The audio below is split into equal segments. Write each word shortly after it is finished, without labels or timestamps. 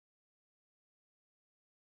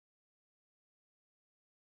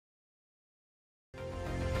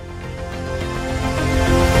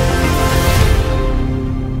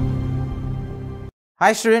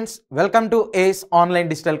Hi students, welcome to ACE online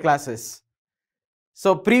digital classes. So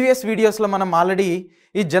previous videos lo manam already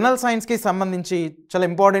ee general science ki sambandhinchi chala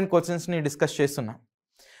important questions ni discuss chestunnam.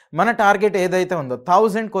 Mana target edaithe undo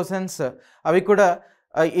 1000 questions avi kuda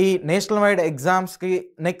ఈ national wide ఎగ్జామ్స్కి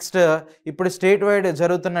next ఇప్పుడు state wide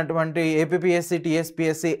జరుగుతున్నటువంటి APPSC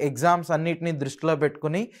TSPSC exams అన్నిటిని దృష్టిలో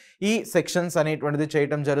పెట్టుకుని ఈ sections అనేటువంటిది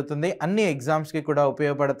చేయడం జరుగుతుంది. అన్ని ఎగ్జామ్స్కి కూడా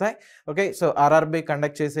ఉపయోగపడతాయి. ఓకే, సో ఆర్ఆర్బీ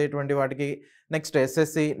కండక్ట్ చేసేటువంటి వాటికి, next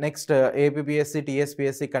SSC, next APPSC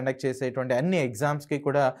TSPSC conduct చేసేటువంటి అన్ని ఎగ్జామ్స్కి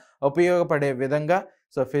కూడా ఉపయోగపడే విధంగా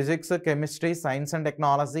so physics, chemistry, science and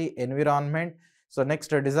technology, environment, so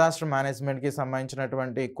next disaster మేనేజ్మెంట్కి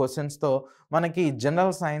సంబంధించినటువంటి క్వశ్చన్స్తో మనకి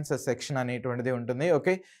జనరల్ సైన్స్ సెక్షన్ అనేటువంటిది ఉంటుంది.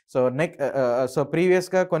 ఓకే, సో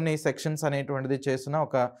ప్రీవియస్గా కొన్ని సెక్షన్స్ అనేటువంటిది చేసిన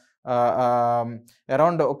ఒక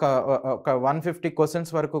అరౌండ్ ఒక 150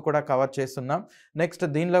 క్వశ్చన్స్ వరకు కూడా కవర్ చేస్తున్నాం. నెక్స్ట్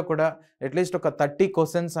దీనిలో కూడా అట్లీస్ట్ ఒక 30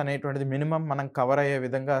 క్వశ్చన్స్ అనేటువంటిది మినిమం మనం కవర్ అయ్యే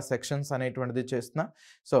విధంగా సెక్షన్స్ అనేటువంటిది చేస్తున్నాం.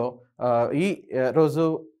 సో ఈ రోజు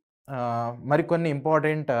మరికొన్ని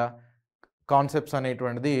ఇంపార్టెంట్ కాన్సెప్ట్స్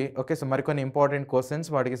అనేటువంటిది, ఓకే, సో మరికొన్ని ఇంపార్టెంట్ క్వశ్చన్స్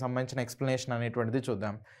వాటికి సంబంధించిన ఎక్స్ప్లెనేషన్ అనేటువంటిది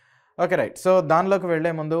చూద్దాం. ఓకే రైట్, సో దానిలోకి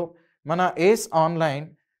వెళ్ళే ముందు మన ఏస్ ఆన్లైన్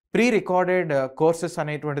ప్రీ రికార్డెడ్ కోర్సెస్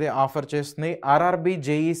అనేటువంటిది ఆఫర్ చేస్తుంది.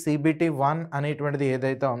 RRBJE CBT 1 అనేటువంటిది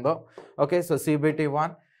ఏదైతే ఉందో, okay, so CBT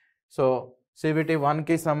 1, so CBT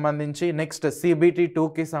 1కి సంబంధించి, నెక్స్ట్ CBT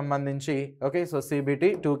 2కి సంబంధించి, ఓకే, సో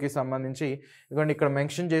CBT 2కి సంబంధించి ఇదిగోండి ఇక్కడ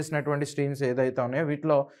మెన్షన్ చేసినటువంటి స్ట్రీమ్స్ ఏదైతే ఉన్నాయో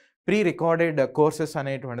వీటిలో ప్రీ రికార్డెడ్ కోర్సెస్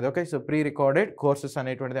అనేటువంటిది, okay, so pre recorded courses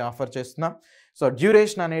అనేటువంటిది ఆఫర్ చేస్తున్నాం. సో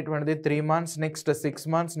డ్యూరేషన్ అనేటువంటిది 3 months, next 6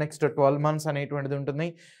 months, next 12 months అనేటువంటిది ఉంటుంది.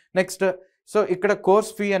 నెక్స్ట్ సో ఇక్కడ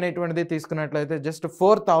కోర్స్ ఫీ అనేటువంటిది తీసుకున్నట్లయితే జస్ట్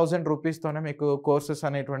 4000 రూపీస్తోనే మీకు కోర్సెస్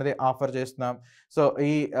అనేటువంటిది ఆఫర్ చేస్తున్నాం. సో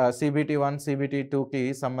ఈ CBT 1, CBT 2కి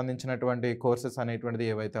సంబంధించినటువంటి కోర్సెస్ అనేటువంటిది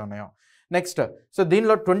ఏవైతే ఉన్నాయో, నెక్స్ట్ సో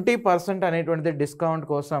దీనిలో 20% అనేటువంటిది డిస్కౌంట్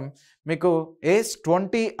కోసం మీకు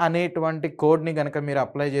ACE20 అనేటువంటి కోడ్ని కనుక మీరు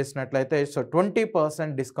అప్లై చేసినట్లయితే సో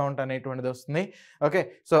 20% డిస్కౌంట్ అనేటువంటిది వస్తుంది. ఓకే,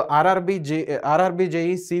 సో RRBJE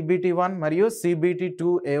CBT 1 మరియు CBT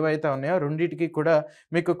 2 ఏవైతే ఉన్నాయో రెండింటికి కూడా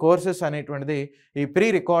మీకు కోర్సెస్ అనేటువంటిది ఈ ప్రీ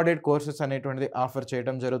రికార్డెడ్ కోర్సెస్ అనేటువంటిది ఆఫర్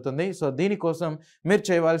చేయడం జరుగుతుంది. సో దీనికోసం మీరు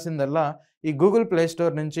చేయవలసిందల్లా ఈ గూగుల్ ప్లే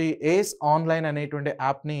స్టోర్ నుంచి ఏస్ ఆన్లైన్ అనేటువంటి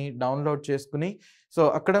యాప్ని డౌన్లోడ్ చేసుకుని సో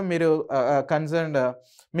అక్కడ మీరు కన్సర్న్డ్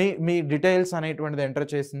మీ డీటెయిల్స్ అనేటువంటిది ఎంటర్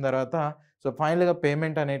చేసిన తర్వాత సో ఫైనల్గా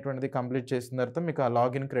పేమెంట్ అనేటువంటిది కంప్లీట్ చేసిన తర్వాత మీకు ఆ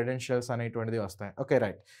లాగిన్ క్రెడెన్షియల్స్ అనేటువంటిది వస్తాయి. ఓకే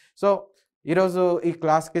రైట్, సో ఈరోజు ఈ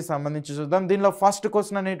క్లాస్కి సంబంధించి చూద్దాం. దీనిలో ఫస్ట్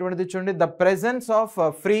క్వశ్చన్ అనేటువంటిది చూడండి. The presence of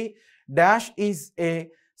free dash is a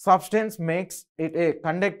substance makes it A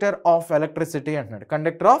conductor of electricity అంటున్నాడు.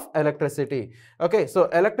 Conductor of electricity. Okay, so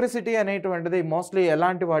electricity అనేటువంటిది మోస్ట్లీ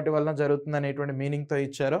ఎలాంటి వాటి వల్ల జరుగుతుంది అనేటువంటి మీనింగ్తో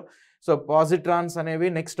ఇచ్చారు. సో పాజిట్రాన్స్ అనేవి,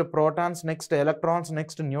 next protons, next electrons,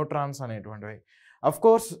 next neutrons అనేటువంటివి. అఫ్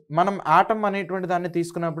కోర్స్ మనం ఆటమ్ అనేటువంటి దాన్ని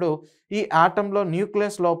తీసుకున్నప్పుడు ఈ ఆటంలో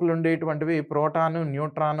న్యూక్లియస్ లోపల ఉండేటువంటివి ప్రోటాను,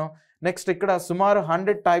 న్యూట్రాను, నెక్స్ట్ ఇక్కడ సుమారు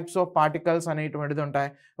 100 టైప్స్ ఆఫ్ పార్టికల్స్ అనేటువంటిది ఉంటాయి.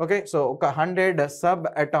 ఓకే, సో ఒక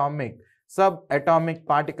 100 సబ్ అటామిక్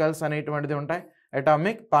పార్టికల్స్ అనేటువంటిది ఉంటాయి.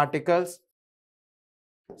 Atomic particles,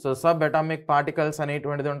 so sub atomic particles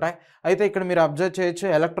అనేటువంటిది ఉంటాయి. అయితే ఇక్కడ మీరు అబ్జర్వ్ చేయొచ్చు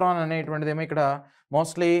ఎలక్ట్రాన్ అనేటువంటిది ఏమో ఇక్కడ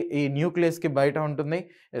మోస్ట్లీ ఈ న్యూక్లియస్కి బయట ఉంటుంది.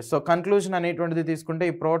 సో కన్క్లూజన్ అనేటువంటిది తీసుకుంటే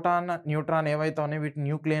ఈ ప్రోటాన్, న్యూట్రాన్ ఏవైతే ఉన్నాయో వీటి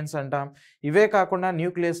న్యూక్లియన్స్ అంటాం. ఇవే కాకుండా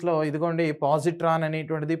న్యూక్లియస్లో ఇదిగోండి పాజిట్రాన్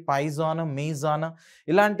అనేటువంటిది, పైజాన్, మీజాన్,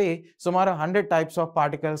 ఇలాంటి సుమారు 100 టైప్స్ ఆఫ్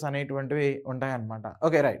పార్టికల్స్ అనేటువంటివి ఉంటాయి అన్నమాట.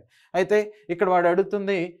 ఓకే రైట్, అయితే ఇక్కడ వాడు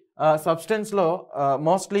అడుగుతుంది సబ్స్టెన్స్లో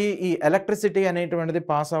మోస్ట్లీ ఈ ఎలక్ట్రిసిటీ అనేటువంటిది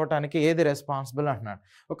పాస్ అవ్వడానికి ఏది రెస్పాన్సిబుల్ అంటున్నాడు.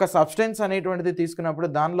 ఒక సబ్స్టెన్స్ అనేటువంటిది తీసుకున్నప్పుడు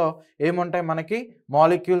దానిలో ఏముంటాయి, మనకి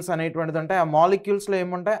మాలిక్యూల్స్ అనేటువంటిది ఉంటాయి. ఆ మాలిక్యూల్స్లో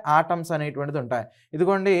ఏముంటాయి, ఆటమ్స్ అనేటువంటిది ఉంటాయి.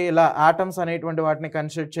 ఇదిగోండి ఇలా ఆటమ్స్ అనేటువంటి వాటిని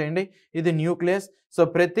కన్సిడర్ చేయండి. ఇది న్యూక్లియస్. సో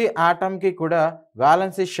ప్రతి ఆటమ్కి కూడా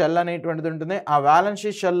వ్యాలెన్సీ షెల్ అనేటువంటిది ఉంటుంది. ఆ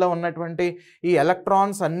వ్యాలెన్సీ షెల్లో ఉన్నటువంటి ఈ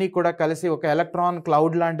ఎలక్ట్రాన్స్ అన్నీ కూడా కలిసి ఒక ఎలక్ట్రాన్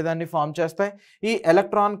క్లౌడ్ లాంటి దాన్ని ఫామ్ చేస్తాయి. ఈ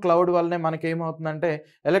ఎలక్ట్రాన్ క్లౌడ్ వల్లనే మనకి ఏమవుతుందంటే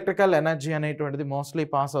ఎలక్ట్రికల్ ఎనర్జీ అనేటువంటిది మోస్ట్లీ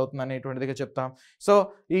పాస్ అవుతుంది అనేటువంటిదిగా చెప్తాం. సో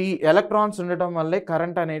ఈ ఎలక్ట్రాన్స్ ఉండటం వల్లే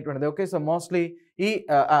కరెంట్ అనేటువంటిది, ఓకే, సో మోస్ట్లీ ఈ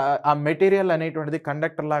ఆ మెటీరియల్ అనేటువంటిది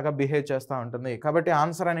కండక్టర్ లాగా బిహేవ్ చేస్తూ ఉంటుంది. కాబట్టి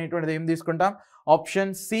ఆన్సర్ అనేటువంటిది ఏం తీసుకుంటాం,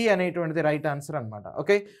 ఆప్షన్ సి అనేటువంటిది రైట్ ఆన్సర్ అనమాట.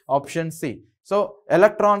 Okay, option C. So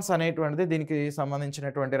electrons అనేటువంటిది దీనికి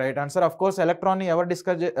సంబంధించినటువంటి రైట్ ఆన్సర్. ఆఫ్ కోర్స్ ఎలక్ట్రాన్ని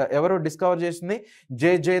ఎవరు డిస్కవర్ చేసింది,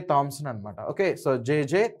 జేజే థామ్సన్ అనమాట. Okay, so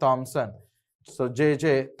J J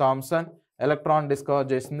Thomson electron discover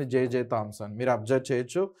చేసింది జేజే థామ్సన్, మీరు అబ్జర్వ్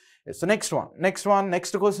చేయొచ్చు. సో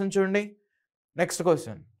నెక్స్ట్ క్వశ్చన్ చూడండి. నెక్స్ట్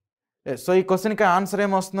క్వశ్చన్, సో ఈ క్వశ్చన్కి ఆన్సర్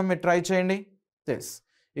ఏమొస్తుందో మీరు ట్రై చేయండి.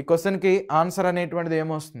 ఈ క్వశ్చన్కి ఆన్సర్ అనేటువంటిది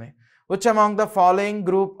ఏమొస్తుంది, which among the following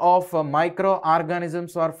group of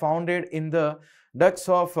microorganisms are founded in the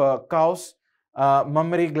ducts of cows,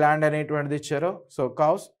 mammary gland అనేటువంటిది ఇచ్చారు. సో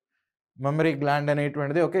కౌస్ మమ్మరీ గ్లాండ్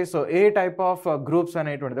అనేటువంటిది. Okay, so A type of groups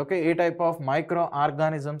అనేటువంటిది, okay, A type of micro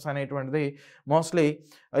organisms అనేటువంటిది mostly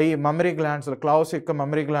ఈ mammary గ్లాండ్స్లో, cloves యొక్క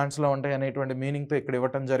mammary గ్లాండ్స్లో ఉంటాయి అనేటువంటి మీనింగ్తో ఇక్కడ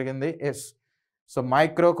ఇవ్వటం జరిగింది. ఎస్, సో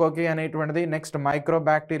మైక్రోకోకీ అనేటువంటిది, next micro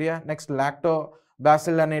bacteria, next lacto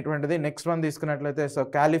Basil అనేటువంటిది, నెక్స్ట్ వన్ తీసుకున్నట్లయితే సో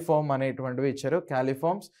క్యాలిఫోమ్ అనేటువంటివి ఇచ్చారు,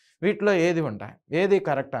 క్యాలిఫోమ్స్. వీటిలో ఏది ఉంటాయి, ఏది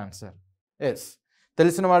కరెక్ట్ ఆన్సర్? ఎస్,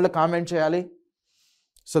 తెలిసిన వాళ్ళు కామెంట్ చేయాలి.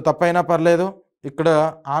 సో తప్పైనా పర్లేదు, ఇక్కడ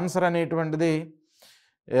ఆన్సర్ అనేటువంటిది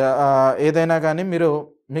ఏదైనా కానీ మీరు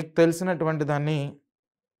మీకు తెలిసినటువంటి దాన్ని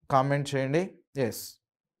కామెంట్ చేయండి. Yes,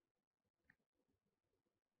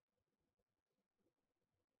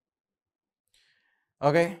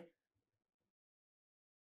 okay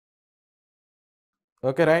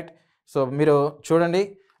okay right. So మీరు చూడండి,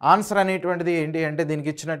 ఆన్సర్ అనేటువంటిది ఏంటి అంటే దీనికి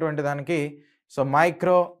ఇచ్చినటువంటి దానికి సో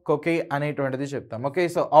మైక్రోకోకీ అనేటువంటిది చెప్తాం. ఓకే,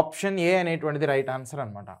 సో ఆప్షన్ ఏ అనేటువంటిది రైట్ ఆన్సర్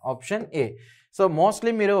అనమాట, ఆప్షన్ ఏ. సో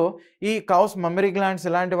మోస్ట్లీ మీరు ఈ కౌస్ మమ్మరీ గ్లాండ్స్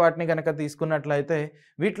ఇలాంటి వాటిని కనుక తీసుకున్నట్లయితే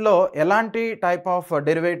వీటిలో ఎలాంటి టైప్ ఆఫ్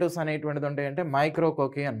డెరివేటివ్స్ అనేటువంటిది ఉంటాయంటే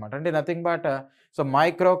మైక్రోకోకీ అనమాట. అంటే నథింగ్ బట్ సో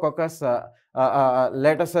మైక్రోకోకస్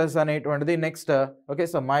లెటసెస్ అనేటువంటిది, నెక్స్ట్ ఓకే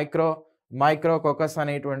సో మైక్రోకోకస్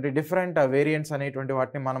అనేటువంటి డిఫరెంట్ వేరియంట్స్ అనేటువంటి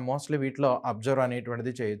వాటిని మనం మోస్ట్లీ వీటిలో అబ్జర్వ్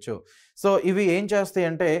అనేటువంటిది చేయొచ్చు. సో ఇవి ఏం చేస్తాయి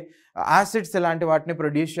అంటే యాసిడ్స్ ఇలాంటి వాటిని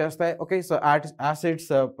ప్రొడ్యూస్ చేస్తాయి. ఓకే, సో యాసిడ్స్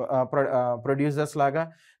ప్రొడ్యూసర్స్ లాగా.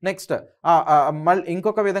 నెక్స్ట్ మళ్ళీ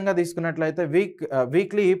ఇంకొక విధంగా తీసుకున్నట్లయితే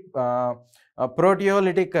వీక్లీ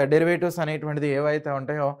ప్రోటియోలిటిక్ డెరివేటివ్స్ అనేటువంటిది ఏవైతే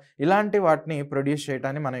ఉంటాయో ఇలాంటి వాటిని ప్రొడ్యూస్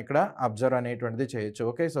చేయడాన్ని మనం ఇక్కడ అబ్జర్వ్ అనేటువంటిది చేయొచ్చు.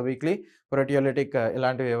 ఓకే, సో వీక్లీ ప్రోటియోలిటిక్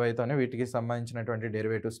ఇలాంటివి ఏవైతే వీటికి సంబంధించినటువంటి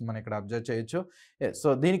డెరివేటివ్స్ మనం ఇక్కడ అబ్జర్వ్ చేయొచ్చు.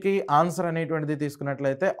 సో దీనికి ఆన్సర్ అనేటువంటిది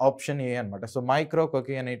తీసుకున్నట్లయితే ఆప్షన్ ఏ అనమాట. సో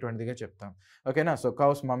మైక్రోకోకీ అనేటువంటిదిగా చెప్తాం. ఓకేనా, సో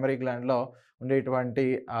కౌస్ మమ్మరీ గ్లాండ్లో ఉండేటువంటి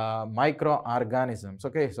micro organisms.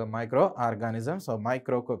 Okay, so micro organisms, so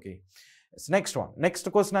మైక్రోకోకీ. Next one, next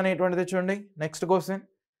question అనేటువంటిది చూడండి. Next question,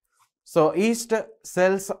 so east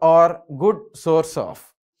cells are good source of,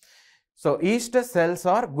 so east cells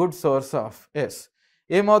are good source of. Yes,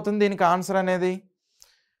 ఏమవుతుంది దీనికి answer అనేది?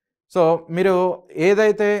 So మీరు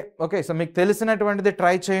ఏదైతే okay so మీకు తెలిసినటువంటిది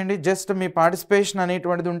try చేయండి, just మీ participation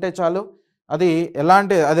అనేటువంటిది ఉంటే చాలు. అది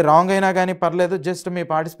ఎలాంటి అది రాంగ్ అయినా కానీ పర్లేదు, జస్ట్ మీ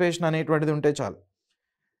పార్టిసిపేషన్ అనేటువంటిది ఉంటే చాలు.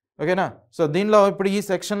 ఓకేనా, సో దీనిలో ఇప్పుడు ఈ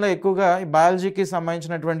సెక్షన్లో ఎక్కువగా ఈ బయాలజీకి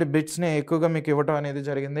సంబంధించినటువంటి బిట్స్ని ఎక్కువగా మీకు ఇవ్వటం అనేది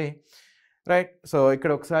జరిగింది. రైట్, సో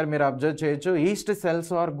ఇక్కడ ఒకసారి మీరు అబ్జర్వ్ చేయొచ్చు. East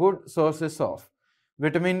cells are good sources of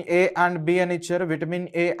vitamin A and B అని ఇచ్చారు, vitamin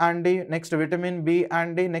A and D, next vitamin B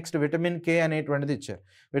and D, next vitamin K అనేటువంటిది ఇచ్చారు,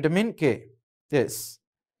 vitamin K. Yes,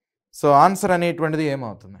 so answer అనేటువంటిది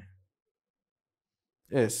ఏమవుతుంది?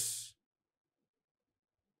 ఎస్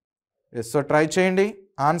ఎస్, సో ట్రై చేయండి,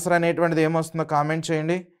 answer అనేటువంటిది ఏమొస్తుందో comment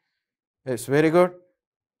చేయండి. Yes, very good.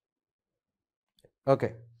 Okay,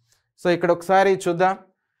 so ఇక్కడ ఒకసారి చూద్దాం.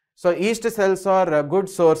 So east cells are good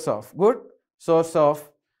source of,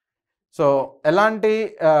 so ఎలాంటి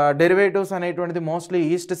డెరివేటివ్స్ అనేటువంటిది మోస్ట్లీ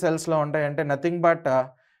ఈస్ట్ సెల్స్లో ఉంటాయంటే nothing but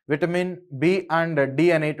vitamin B and D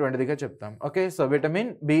అనేటువంటిదిగా చెప్తాం. Okay, so vitamin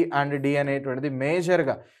B and D అనేటువంటిది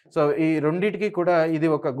మేజర్గా, సో ఈ రెండింటికి కూడా ఇది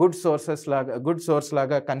ఒక గుడ్ సోర్స్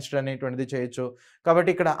లాగా కన్సిడర్ అనేటువంటిది చేయొచ్చు.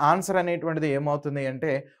 కాబట్టి ఇక్కడ ఆన్సర్ అనేటువంటిది ఏమవుతుంది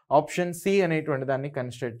అంటే ఆప్షన్ సి అనేటువంటి దాన్ని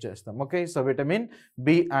కన్సిడర్ చేస్తాం. Okay, so vitamin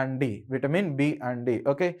B and D, vitamin B and D.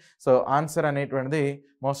 Okay, so answer అనేటువంటిది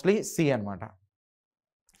మోస్ట్లీ సి అనమాట.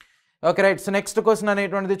 Okay right, so next question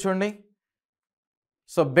అనేటువంటిది చూడండి.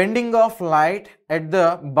 So bending of light at the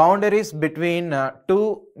boundaries between two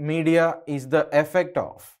media is the effect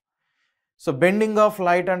of. So bending of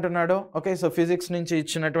light అంటున్నాడు. Okay, so physics నుంచి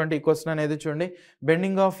ఇచ్చినటువంటి ఈ question అనేది చూడండి.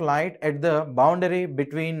 Bending of light at the boundary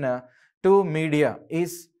between two media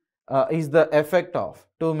is the effect of,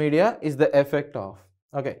 two media is the effect of.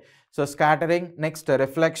 Okay, so scattering, next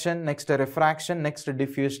reflection, next refraction, next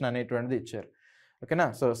diffusion అనేటువంటిది ఇచ్చారు. ఓకేనా,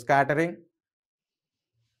 so scattering,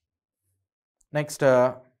 next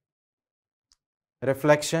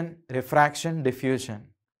reflection, refraction, diffusion.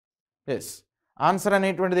 Yes, answer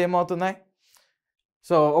అనేటువంటిది ఏమవుతుంది?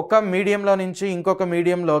 So ఒక మీడియంలో నుంచి ఇంకొక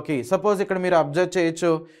మీడియంలోకి, suppose ఇక్కడ మీరు అబ్జర్వ్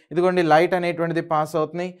చేయొచ్చు, ఇదిగోండి లైట్ అనేటువంటిది పాస్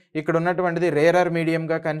అవుతుంది, ఇక్కడ ఉన్నటువంటిది రేరర్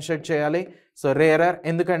మీడియంగా కన్సిడర్ చేయాలి. సో రేరర్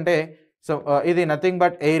ఎందుకంటే సో ఇది నథింగ్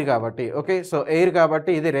బట్ ఎయిర్ కాబట్టి. ఓకే, సో ఎయిర్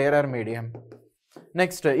కాబట్టి ఇది రేరర్ మీడియం.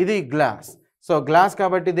 నెక్స్ట్ ఇది గ్లాస్, సో గ్లాస్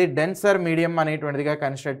కాబట్టి ఇది డెన్సర్ మీడియం అనేటువంటిదిగా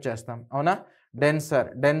కన్సిడర్ చేస్తాం. అవునా, డెన్సర్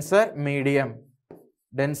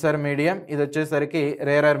మీడియం, ఇది వచ్చేసరికి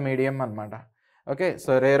రేరర్ మీడియం అనమాట. Okay,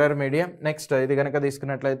 so rarer medium. Next ఇది కనుక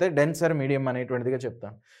తీసుకున్నట్లయితే డెన్సర్ మీడియం అనేటువంటిదిగా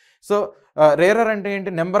చెప్తాం. సో రేరర్ అంటే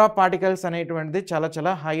ఏంటి? నెంబర్ ఆఫ్ పార్టికల్స్ అనేటువంటిది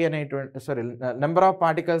చాలా హై అనేటువంటి నెంబర్ ఆఫ్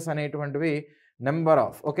పార్టికల్స్ అనేటువంటివి number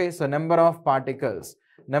of okay so number of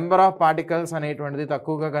particles అనేటువంటిది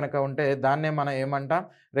తక్కువగా కనుక ఉంటే దాన్నే మనం ఏమంటాం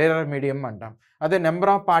రేరర్ మీడియం అంటాం. అదే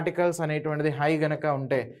నెంబర్ ఆఫ్ పార్టికల్స్ అనేటువంటిది హై గనక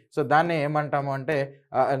ఉంటే సో దాన్ని ఏమంటాము అంటే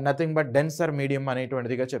నథింగ్ బట్ డెన్సర్ మీడియం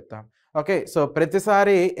అనేటువంటిదిగా చెప్తాం. ఓకే సో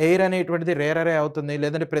ప్రతిసారి ఎయిర్ అనేటువంటిది రేరరే అవుతుంది,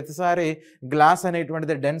 లేదంటే ప్రతిసారి గ్లాస్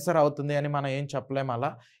అనేటువంటిది డెన్సర్ అవుతుంది అని మనం ఏం చెప్పలేము. అలా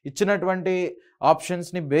ఇచ్చినటువంటి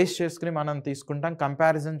ఆప్షన్స్ని బేస్ చేసుకుని మనం తీసుకుంటాం,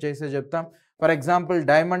 కంపారిజన్ చేసే చెప్తాం. ఫర్ ఎగ్జాంపుల్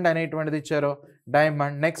డైమండ్ అనేటువంటిది ఇచ్చారు,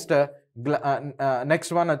 డైమండ్.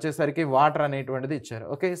 నెక్స్ట్ వన్ వచ్చేసరికి వాటర్ అనేటువంటిది ఇచ్చారు.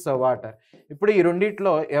 Okay so water. ఇప్పుడు ఈ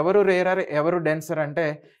రెండిట్లో ఎవరు రేరర్ ఎవరు డెన్సర్ అంటే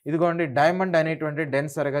ఇదిగోండి డైమండ్ అనేటువంటి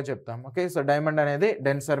డెన్సర్గా చెప్తాం. ఓకే సో డైమండ్ అనేది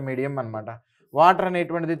డెన్సర్ మీడియం అనమాట. వాటర్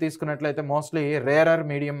అనేటువంటిది తీసుకున్నట్లయితే మోస్ట్లీ రేరర్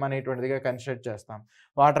మీడియం అనేటువంటిదిగా కన్సిడర్ చేస్తాం.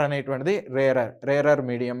 వాటర్ అనేటువంటిది రేరర్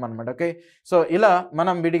మీడియం అనమాట. ఓకే సో ఇలా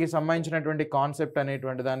మనం వీటికి సంబంధించినటువంటి కాన్సెప్ట్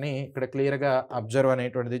అనేటువంటి దాన్ని ఇక్కడ క్లియర్గా అబ్జర్వ్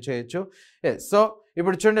అనేటువంటిది చేయొచ్చు. సో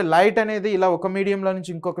ఇప్పుడు చూడండి లైట్ అనేది ఇలా ఒక మీడియంలో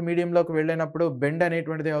నుంచి ఇంకొక మీడియంలోకి వెళ్ళినప్పుడు బెండ్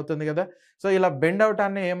అనేటువంటిది అవుతుంది కదా. సో ఇలా బెండ్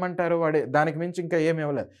అవటాన్ని ఏమంటారు, దానికి మించి ఇంకా ఏమి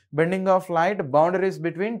ఇవ్వలేదు. Bending of light boundaries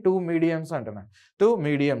between two mediums అంటున్నాడు. Two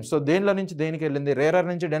mediums. సో దేనిలో నుంచి దేనికి వెళ్ళింది, రేరర్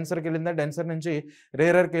నుంచి డెన్సర్కి వెళ్ళిందా, డెన్సర్ నుంచి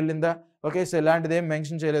రేరర్కి వెళ్ళిందా. ఓకే సో ఇలాంటిది ఏం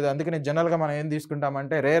మెన్షన్ చేయలేదు. అందుకని జనరల్గా మనం ఏం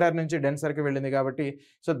తీసుకుంటామంటే రేరర్ నుంచి డెన్సర్కి వెళ్ళింది కాబట్టి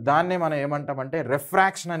సో దాన్నే మనం ఏమంటామంటే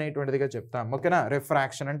రిఫ్రాక్షన్ అనేటువంటిదిగా చెప్తాం. ఓకేనా,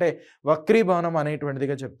 రిఫ్రాక్షన్ అంటే వక్రీభవనం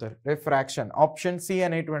అనేటువంటిదిగా చెప్తారు. రిఫ్రాక్షన్. ఆప్షన్ సి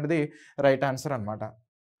అనేటువంటిది రైట్ ఆన్సర్ అనమాట.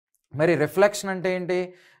 మరి రిఫ్లెక్షన్ అంటే ఏంటి,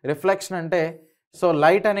 రిఫ్లెక్షన్ అంటే సో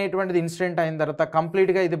లైట్ అనేటువంటిది ఇన్సిడెంట్ అయిన తర్వాత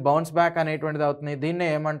కంప్లీట్గా ఇది బౌన్స్ బ్యాక్ అనేటువంటిది అవుతుంది. దీన్నే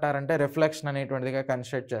ఏమంటారంటే రిఫ్లెక్షన్ అనేటువంటిదిగా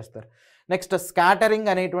కన్సిడర్ చేస్తారు. నెక్స్ట్ స్కాటరింగ్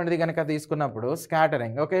అనేటువంటిది కనుక తీసుకున్నప్పుడు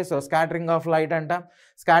scattering. Okay so scattering of light అంటాం.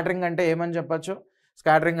 స్కాటరింగ్ అంటే ఏమని చెప్పచ్చు,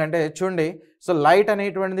 స్కాటరింగ్ అంటే చూడండి సో లైట్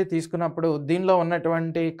అనేటువంటిది తీసుకున్నప్పుడు దీనిలో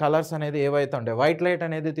ఉన్నటువంటి కలర్స్ అనేది ఏవైతే ఉంటాయి, వైట్ లైట్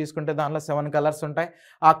అనేది తీసుకుంటే దానిలో 7 కలర్స్ ఉంటాయి.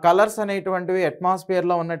 ఆ కలర్స్ అనేటువంటివి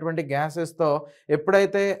అట్మాస్ఫియర్లో ఉన్నటువంటి గ్యాసెస్తో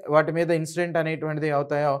ఎప్పుడైతే వాటి మీద ఇన్సిడెంట్ అనేటువంటిది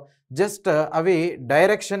అవుతాయో జస్ట్ అవి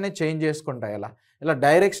డైరెక్షన్ని చేంజ్ చేసుకుంటాయి. ఇలా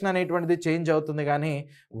డైరెక్షన్ అనేటువంటిది చేంజ్ అవుతుంది కానీ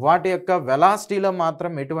వాటి యొక్క వెలాసిటీలో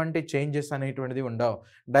మాత్రం ఎటువంటి చేంజెస్ అనేటువంటిది ఉండవు.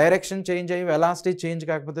 డైరెక్షన్ చేంజ్ అయ్యి వెలాసిటీ చేంజ్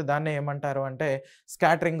కాకపోతే దాన్ని ఏమంటారు అంటే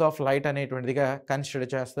స్కాటరింగ్ ఆఫ్ లైట్ అనేటువంటిదిగా కన్సిడర్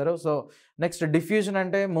చేస్తారు. సో నెక్స్ట్ డిఫ్యూజన్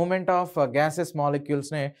అంటే మూమెంట్ ఆఫ్ గ్యాసెస్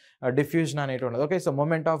మాలిక్యూల్స్ని డిఫ్యూజన్ అనేటువంటిది. Okay so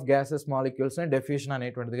movement of gases మాలిక్యూల్స్ని diffusion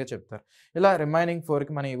అనేటువంటిదిగా చెప్తారు. ఇలా రిమైనింగ్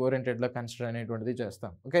 4కి మనం ఈ ఓరియంటెడ్లో కన్సిడర్ అనేటువంటిది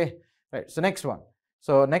చేస్తాం. Okay right. So next one.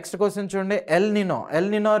 So next question చూడండి, El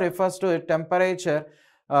Nino refers to temperature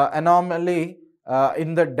anomaly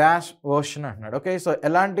in the dash ocean అంటున్నాడు. ఓకే సో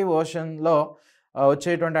ఎలాంటి ఓషన్లో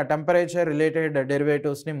వచ్చేటువంటి ఆ టెంపరేచర్ రిలేటెడ్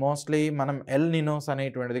డెరివేటివ్స్ని మోస్ట్లీ మనం ఎల్ నినోస్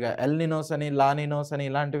అనేటువంటిదిగా, ఎల్ నినోస్ అని లా నినోస్ అని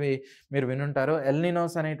ఇలాంటివి మీరు వినుంటారు. ఎల్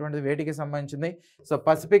నినోస్ అనేటువంటిది వేటికి సంబంధించింది, సో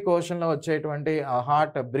పసిఫిక్ ఓషన్లో వచ్చేటువంటి ఆ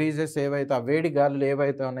హాట్ బ్రీజెస్ ఏవైతే, ఆ వేడి గాలులు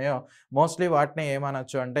ఏవైతే ఉన్నాయో మోస్ట్లీ వాటిని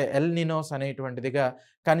ఏమనొచ్చు అంటే ఎల్ నినోస్ అనేటువంటిదిగా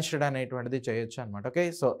కన్సిడర్ అనేటువంటిది చేయొచ్చు అనమాట. Okay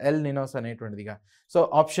so L నినోస్ అనేటువంటిదిగా. So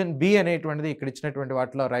option B అనేటువంటిది ఇక్కడ ఇచ్చినటువంటి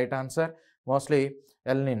వాటిలో right answer, mostly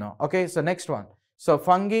El Nino. Okay so next one. So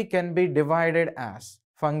fungi can be divided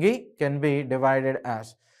as.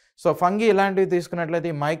 So fungi ఇలాంటివి తీసుకున్నట్లయితే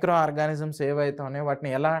మైక్రో ఆర్గానిజమ్స్ ఏవైతే ఉన్నాయో వాటిని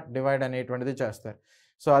ఎలా డివైడ్ అనేటువంటిది చేస్తారు.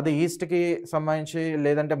 సో అది ఈస్ట్కి సంబంధించి,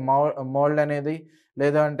 లేదంటే మోల్డ్ అనేది,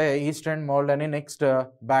 లేదంటే ఈస్ట్ అండ్ మోల్డ్ అని, నెక్స్ట్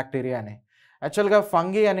బ్యాక్టీరియా అని. యాక్చువల్గా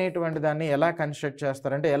ఫంగీ అనేటువంటి దాన్ని ఎలా కన్స్ట్రక్ట్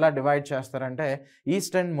చేస్తారంటే, ఎలా డివైడ్ చేస్తారంటే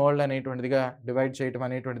ఈస్ట్ అండ్ మోల్డ్ అనేటువంటిదిగా డివైడ్ చేయటం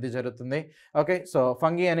అనేటువంటిది జరుగుతుంది. ఓకే సో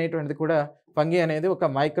ఫంగీ అనేది ఒక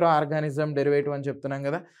మైక్రో ఆర్గానిజం డెరివేటివ్ అని చెప్తున్నాం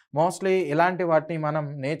కదా. మోస్ట్లీ ఇలాంటి వాటిని మనం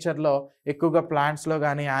నేచర్లో ఎక్కువగా ప్లాంట్స్లో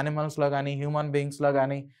కానీ, యానిమల్స్లో కానీ, హ్యూమన్ బీయింగ్స్లో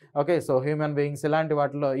కానీ, ఓకే సో హ్యూమన్ బీయింగ్స్ ఇలాంటి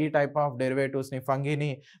వాటిలో ఈ టైప్ ఆఫ్ డెరివేటివ్స్ని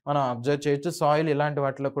ఫంగీని మనం అబ్జర్వ్ చేయొచ్చు. సాయిల్ ఇలాంటి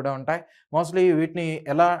వాటిలో కూడా ఉంటాయి. మోస్ట్లీ వీటిని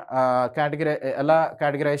ఎలా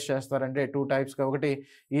కేటగిరైజ్ చేస్తారంటే 2 టైప్స్గా, ఒకటి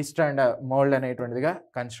ఈస్ట్ అండ్ మోల్డ్ అనేటువంటిదిగా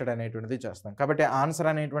కన్సిడర్ అనేటువంటిది చేస్తాం. కాబట్టి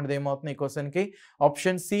ఆన్సర్ అనేటువంటిది ఏమవుతుంది ఈ క్వశ్చన్కి,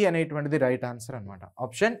 ఆప్షన్ సి అనేటువంటిది రైట్ ఆన్సర్ అనమాట.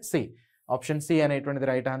 ఆప్షన్ సి అనేటువంటిది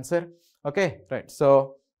right answer. Okay right. So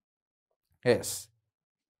yes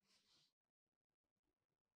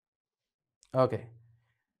okay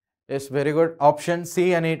yes very good. Option C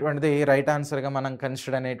అనేటువంటిది రైట్ ఆన్సర్గా మనం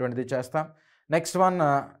కన్సిడర్ అనేటువంటిది చేస్తాం. నెక్స్ట్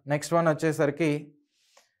వన్ వచ్చేసరికి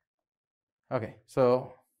ఓకే సో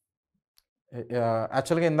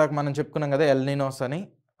యాక్చువల్గా ఇందాక మనం చెప్పుకున్నాం కదా ఎల్ నినోస్ అని,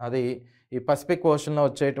 అది ఈ పసిఫిక్ ఓషన్లో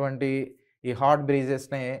వచ్చేటువంటి ఈ హాట్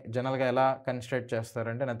బ్రీజెస్ని జనరల్గా ఎలా కన్సిడర్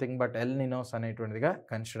చేస్తారంటే నథింగ్ బట్ ఎల్ నినోస్ అనేటువంటిదిగా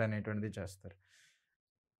కన్సిడర్ అనేటువంటిది చేస్తారు.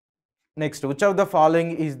 Next, which of the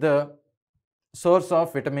following is the source of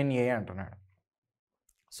vitamin A అంటున్నాడు.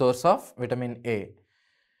 Source of vitamin A.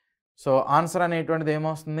 So answer అనేటువంటిది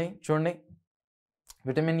ఏమొస్తుంది చూడండి,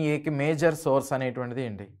 విటమిన్ ఏకి మేజర్ సోర్స్ అనేటువంటిది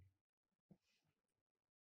ఏంటి?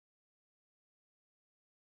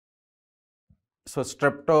 సో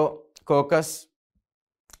స్ట్రెప్టోకోకస్,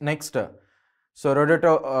 నెక్స్ట్ సో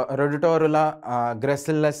రొడిటోరులా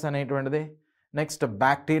గ్రెసిల్లస్ అనేటువంటిది, నెక్స్ట్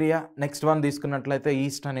బ్యాక్టీరియా, నెక్స్ట్ వన్ తీసుకున్నట్లయితే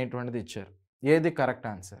ఈస్ట్ అనేటువంటిది ఇచ్చారు. ఏది కరెక్ట్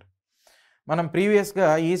ఆన్సర్? మనం ప్రీవియస్గా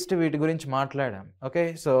ఈస్ట్ వీటి గురించి మాట్లాడాం. ఓకే,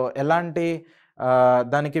 సో ఎలాంటి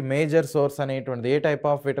దానికి మేజర్ సోర్స్ అనేటువంటిది, ఏ టైప్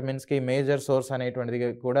ఆఫ్ విటమిన్స్కి మేజర్ సోర్స్ అనేటువంటిది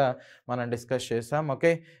కూడా మనం డిస్కస్ చేసాం.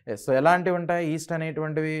 ఓకే, సో ఎలాంటివి ఉంటాయి ఈస్ట్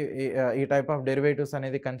అనేటువంటివి, ఈ టైప్ ఆఫ్ డెరివేటివ్స్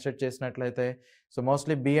అనేది కన్సిడర్ చేసినట్లయితే so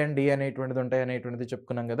mostly B and D అనేటువంటిది ఉంటాయి అనేటువంటిది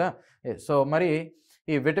చెప్పుకున్నాం కదా. సో మరి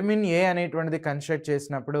ఈ విటమిన్ ఏ అనేటువంటిది కన్సిడర్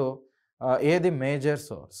చేసినప్పుడు ఏది మేజర్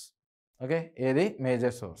సోర్స్? ఓకే, ఏది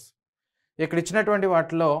మేజర్ సోర్స్? ఇక్కడ ఇచ్చినటువంటి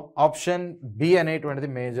వాటిలో ఆప్షన్ బి అనేటువంటిది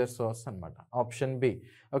మేజర్ సోర్స్ అనమాట, ఆప్షన్ బి.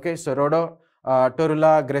 ఓకే, సో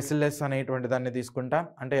టొరులా గ్రెసిల్లస్ అనేటువంటి దాన్ని తీసుకుంటాం,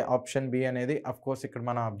 అంటే ఆప్షన్ బి అనేది కోర్స్ ఇక్కడ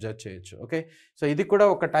మనం అబ్జర్వ్ చేయొచ్చు. ఓకే, సో ఇది కూడా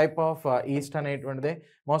ఒక టైప్ ఆఫ్ ఈస్ట్ అనేటువంటిది.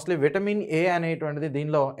 మోస్ట్లీ విటమిన్ ఏ అనేటువంటిది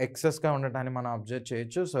దీనిలో ఎక్సెస్గా ఉండటాన్ని మనం అబ్జర్వ్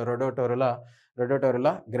చేయొచ్చు. సో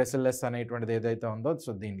రొడోటొరులా గ్రెసిల్లస్ అనేటువంటిది ఏదైతే ఉందో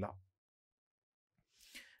సో దీనిలో.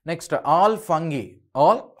 Next all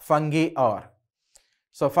fungi are.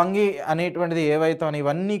 So fungi అనేటువంటిది ఏవైతే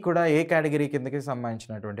ఇవన్నీ కూడా ఏ కేటగిరీ కిందకి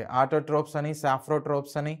సంబంధించినటువంటి, ఆటోట్రోప్స్ అని,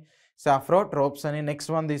 సాఫ్రోట్రోప్స్ అని,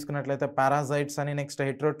 నెక్స్ట్ వన్ తీసుకున్నట్లయితే పారాజైట్స్ అని, నెక్స్ట్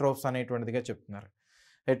హెట్రోట్రోప్స్ అనేటువంటిదిగా చెప్తున్నారు,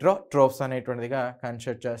 హెట్రోట్రోప్స్ అనేటువంటిదిగా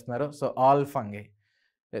కన్సిడర్ చేస్తున్నారు. సో ఆల్ ఫంగి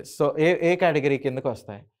సో ఏ కేటగిరీ కిందకి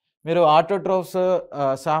వస్తాయి? మీరు ఆటోట్రోప్స్,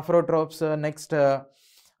 సాఫ్రోట్రోప్స్, నెక్స్ట్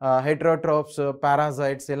హెట్రోట్రోప్స్,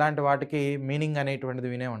 పారాజైట్స్ ఇలాంటి వాటికి మీనింగ్ అనేటువంటిది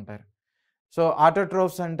వినే ఉంటారు. సో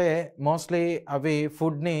ఆటోట్రోప్స్ అంటే మోస్ట్లీ అవి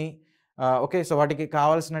ఫుడ్ని ఓకే, సో వాటికి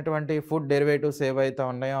కావాల్సినటువంటి ఫుడ్ డెరివేటివ్స్ ఏవైతే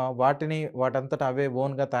ఉన్నాయో వాటంతట అవే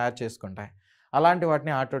ఓన్గా తయారు చేసుకుంటాయి. అలాంటి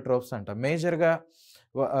వాటిని ఆటోట్రోప్స్ అంటాం. మేజర్గా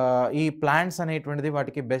ఈ ప్లాంట్స్ అనేటువంటిది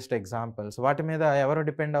వాటికి బెస్ట్ ఎగ్జాంపుల్స్. వాటి మీద ఎవరు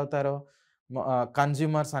డిపెండ్ అవుతారో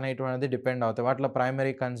కన్జ్యూమర్స్ అనేటువంటిది డిపెండ్ అవుతాయి. వాటిలో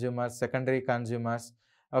primary consumers, secondary consumers,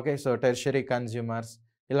 okay, so tertiary consumers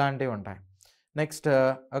ఇలాంటివి ఉంటాయి. నెక్స్ట్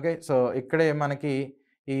ఓకే, సో ఇక్కడే మనకి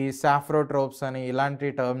ఈ సాఫ్రోట్రోప్స్ అని ఇలాంటి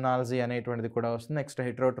టర్మినాలజీ అనేటువంటిది కూడా వస్తుంది. నెక్స్ట్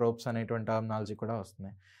హెట్రోట్రోప్స్ అనేటువంటి టర్మినాలజీ కూడా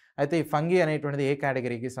వస్తుంది. అయితే ఈ ఫంగి అనేటువంటిది ఏ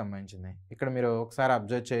కేటగిరీకి సంబంధించింది? ఇక్కడ మీరు ఒకసారి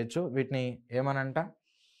అబ్జర్వ్ చేయొచ్చు. వీటిని ఏమనంట?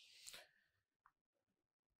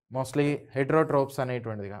 Mostly heterotrophs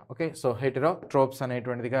అనేటువంటిదిగా. Okay, so heterotrophs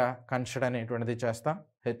అనేటువంటిదిగా consider అనేటువంటిది చేస్తాం,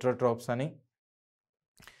 హెట్రోట్రోప్స్ అని.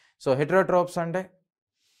 సో హెట్రోట్రోప్స్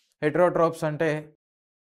అంటే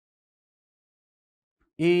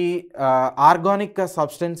ఈ ఆర్గానిక్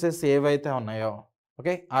సబ్స్టెన్సెస్ ఏవైతే ఉన్నాయో,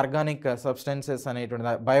 ఓకే, ఆర్గానిక్ సబ్స్టెన్సెస్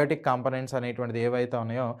అనేటువంటిది, బయోటిక్ కాంపోనెంట్స్ అనేటువంటిది ఏవైతే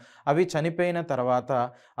ఉన్నాయో అవి చనిపోయిన తర్వాత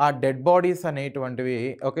ఆ డెడ్ బాడీస్ అనేటువంటివి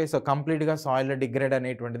ఓకే, సో కంప్లీట్గా సాయిల్లో డిగ్రేడ్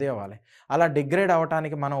అనేటువంటిది అవ్వాలి. అలా డిగ్రేడ్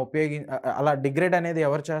అవ్వటానికి మనం అలా డిగ్రేడ్ అనేది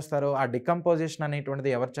ఎవరు చేస్తారో, ఆ డికంపోజిషన్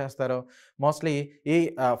అనేటువంటిది ఎవరు చేస్తారో మోస్ట్లీ ఈ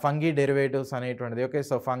ఫంగీ డెరివేటివ్స్ అనేటువంటిది. ఓకే,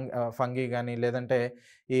 సో ఫంగీ కానీ లేదంటే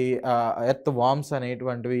ఈ ఎర్త్ వామ్స్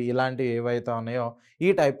అనేటువంటివి ఇలాంటివి ఏవైతే ఉన్నాయో ఈ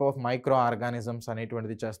టైప్ ఆఫ్ మైక్రో ఆర్గానిజమ్స్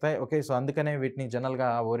అనేటువంటిది చేస్తాయి. ఓకే, సో అందుకనే వీటిని జనరల్గా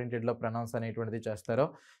ఓరియంటెడ్లో ప్రొనౌన్స్ అనేటువంటిది చేస్తారు.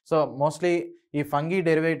 సో మోస్ట్లీ ఈ ఫంగీ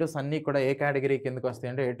డెరివేటివ్స్ అన్నీ కూడా ఏ కేటగిరీ కిందకి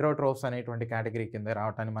వస్తాయి అంటే హెట్రోట్రోప్స్ అనేటువంటి కేటగిరీ కింద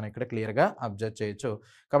రావటాన్ని మనం ఇక్కడ క్లియర్గా అబ్జర్వ్ చేయొచ్చు.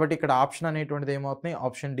 కాబట్టి ఇక్కడ ఆప్షన్ అనేటువంటిది ఏమవుతుంది?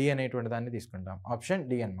 ఆప్షన్ డి అనేటువంటి దాన్ని తీసుకుంటాం, ఆప్షన్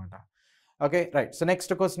డి అనమాట. Okay, right. So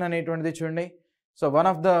next question అనేటువంటిది చూడండి. So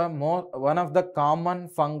one of the common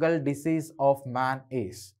fungal disease of man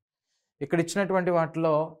is. ఇక్కడ ఇచ్చినటువంటి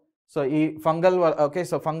వాటిలో సో ఈ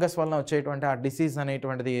ఫంగస్ వలన వచ్చేటువంటి ఆ డిసీజ్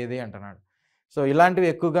అనేటువంటిది ఏది అంటున్నాడు. సో ఇలాంటివి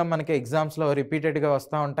ఎక్కువగా మనకి ఎగ్జామ్స్లో రిపీటెడ్గా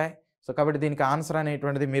వస్తూ ఉంటాయి. సో కాబట్టి దీనికి ఆన్సర్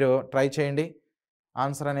అనేటువంటిది మీరు ట్రై చేయండి.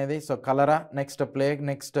 ఆన్సర్ అనేది సో కలరా, నెక్స్ట్ ప్లేగ్,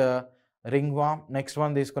 నెక్స్ట్ రింగ్ వామ్, నెక్స్ట్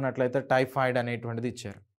వన్ తీసుకున్నట్లయితే టైఫాయిడ్ అనేటువంటిది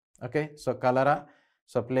ఇచ్చారు. ఓకే, సో కలరా,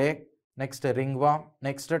 సో ప్లేగ్, నెక్స్ట్ రింగ్ వామ్,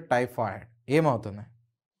 నెక్స్ట్ టైఫాయిడ్. ఏమవుతుంది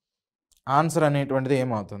ఆన్సర్ అనేటువంటిది?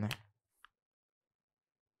 ఏమవుతుంది?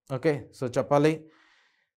 ఓకే, సో చెప్పాలి.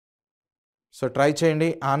 సో ట్రై చేయండి,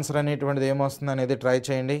 ఆన్సర్ అనేటువంటిది ఏమొస్తుంది అనేది ట్రై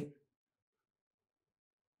చేయండి.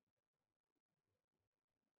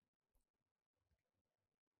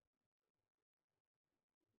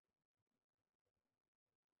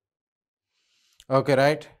 Okay,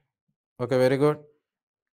 right. Okay, very good.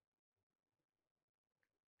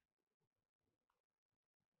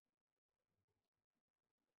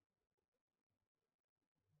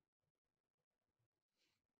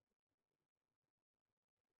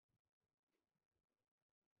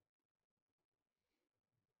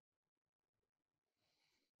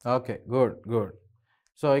 Okay, good.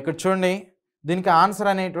 So ఇక్కడ చూడండి, దీనికి ఆన్సర్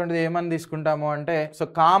అనేటువంటిది ఏమని తీసుకుంటాము అంటే సో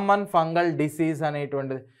కామన్ ఫంగల్ డిసీజ్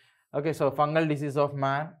అనేటువంటిది. Okay, so fungal disease of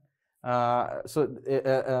man so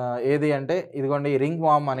ఏది అంటే ఇదిగోండి రింగ్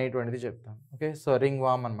వామ్ అనేటువంటిది చెప్తాం. ఓకే, సో రింగ్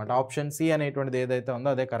వామ్ అనమాట. ఆప్షన్ సి అనేటువంటిది ఏదైతే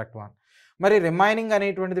ఉందో అదే కరెక్ట్ వన్. మరి రిమైనింగ్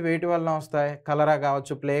అనేటువంటిది వేటి వలన వస్తాయి? కలరా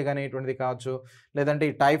కావచ్చు, ప్లేగ్ అనేటువంటిది కావచ్చు, లేదంటే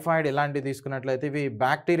ఈ టైఫాయిడ్ ఇలాంటివి తీసుకున్నట్లయితే ఇవి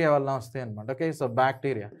బ్యాక్టీరియా వలన వస్తాయి అనమాట. Okay. So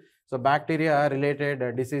bacteria related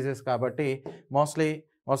diseases కాబట్టి మోస్ట్లీ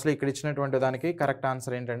ఇక్కడ ఇచ్చినటువంటి దానికి కరెక్ట్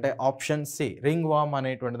ఆన్సర్ ఏంటంటే ఆప్షన్ సి, రింగ్ వార్మ్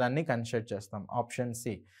అనేటువంటి దాన్ని కన్సిడర్ చేస్తాం. Option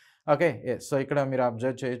C. ఓకే. సో ఇక్కడ మీరు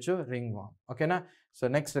అబ్జర్వ్ చేయొచ్చు రింగ్ వార్మ్. ఓకేనా. సో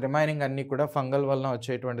నెక్స్ట్ రిమైనింగ్ అన్నీ కూడా ఫంగల్ వలన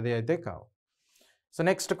వచ్చేటువంటిది అయితే కావు. సో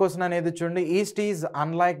నెక్స్ట్ క్వశ్చన్ అనేది చూడండి, east is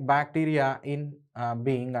unlike bacteria in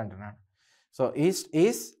being అంటున్నాడు. So east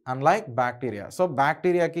is unlike bacteria. So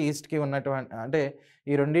బ్యాక్టీరియాకి ఈస్ట్కి ఉన్నటువంటి అంటే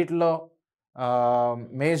ఈ రెండిట్లో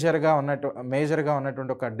మేజర్గా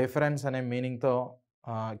ఉన్నటువంటి ఒక డిఫరెన్స్ అనే మీనింగ్తో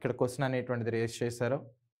ఇక్కడ క్వశ్చన్ అనేటువంటిది రేస్ చేశారు.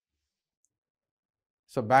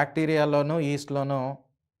 సో బ్యాక్టీరియాలోను ఈస్ట్లోను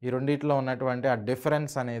ఈ రెండిట్లో ఉన్నటువంటి ఆ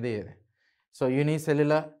డిఫరెన్స్ అనేది so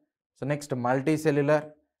unicellular, so next multi cellular,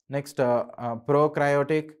 next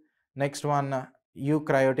ప్రోక్రయోటిక్, next one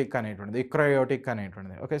యూక్రయోటిక్ అనేటువంటిది, ఇక్రయోటిక్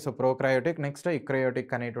అనేటువంటిది. ఓకే. సో ప్రోక్రయోటిక్, నెక్స్ట్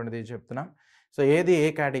ఇక్రయోటిక్ అనేటువంటిది చెప్తున్నాం. సో ఏది ఏ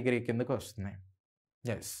కేటగిరీ కిందకు వస్తుంది?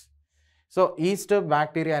 ఎస్. సో ఈస్ట్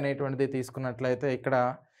బ్యాక్టీరియా అనేటువంటిది తీసుకున్నట్లయితే ఇక్కడ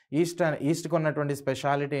ఈస్ట్కి ఉన్నటువంటి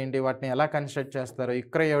స్పెషాలిటీ ఏంటి, వాటిని ఎలా కన్స్ట్రక్ట్ చేస్తారు?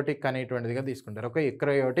 ఇక్రయోటిక్ అనేటువంటిదిగా తీసుకుంటారు. ఓకే.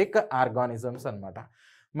 ఇక్రయోటిక్ ఆర్గానిజమ్స్ అనమాట.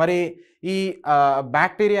 మరి ఈ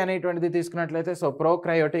బ్యాక్టీరియా అనేటువంటిది తీసుకున్నట్లయితే సో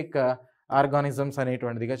ప్రోక్రయోటిక్ ఆర్గానిజమ్స్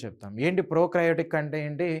అనేటువంటిదిగా చెప్తాం. ఏంటి ప్రోక్రయోటిక్ అంటే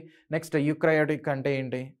ఏంటి, నెక్స్ట్ యూక్రయోటిక్ అంటే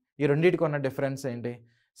ఏంటి, ఈ రెండింటికి ఉన్న డిఫరెన్స్ ఏంటి?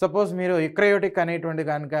 సపోజ్ మీరు యుక్రయోటిక్ అనేటువంటి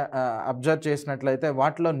కనుక అబ్జర్వ్ చేసినట్లయితే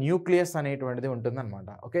వాటిలో న్యూక్లియస్ అనేటువంటిది ఉంటుందన్నమాట.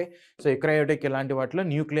 ఓకే. సో యుక్రయోటిక్ ఇలాంటి వాటిలో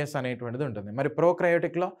న్యూక్లియస్ అనేటువంటిది ఉంటుంది. మరి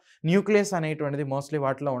ప్రోక్రయోటిక్లో న్యూక్లియస్ అనేటువంటిది మోస్ట్లీ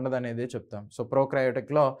వాటిలో ఉండదనేది చెప్తాం. సో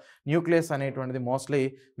ప్రోక్రయోటిక్లో న్యూక్లియస్ అనేటువంటిది మోస్ట్లీ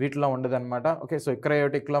వీటిలో ఉండదన్నమాట. ఓకే. సో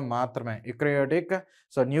యుక్రయోటిక్లో మాత్రమే యుక్రయోటిక్,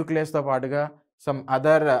 సో న్యూక్లియస్తో పాటుగా సమ్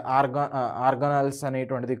అదర్ ఆర్గానల్స్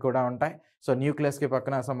అనేటువంటిది కూడా ఉంటాయి. సో న్యూక్లియస్కి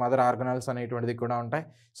పక్కన సమ్ అదర్ ఆర్గానల్స్ అనేటువంటిది కూడా ఉంటాయి.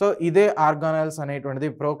 సో ఇదే ఆర్గానల్స్ అనేటువంటిది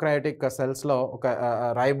ప్రోక్రయోటిక్ సెల్స్లో ఒక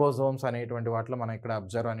రైబోజోమ్స్ అనేటువంటి వాటిలో మనం ఇక్కడ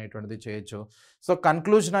అబ్జర్వ్ అనేటువంటిది చేయొచ్చు. సో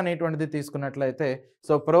కన్క్లూజన్ అనేటువంటిది తీసుకున్నట్లయితే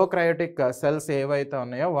సో ప్రోక్రయోటిక్ సెల్స్ ఏవైతే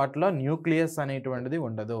ఉన్నాయో వాటిలో న్యూక్లియస్ అనేటువంటిది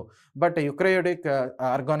ఉండదు. బట్ యుక్రయోటిక్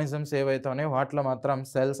ఆర్గానిజమ్స్ ఏవైతే ఉన్నాయో వాటిలో మాత్రం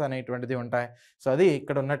సెల్స్ అనేటువంటిది ఉంటాయి. సో అది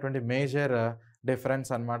ఇక్కడ ఉన్నటువంటి మేజర్ డిఫరెన్స్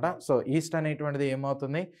అనమాట. సో ఈస్ట్ అనేటువంటిది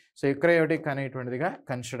ఏమవుతుంది, సో యుక్రయోటిక్ అనేటువంటిదిగా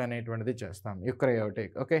కన్సిడర్ అనేటువంటిది చేస్తాం,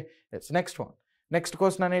 యుక్రయోటిక్. ఓకే. నెక్స్ట్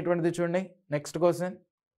క్వశ్చన్ అనేటువంటిది చూడండి. Next question,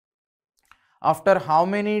 after how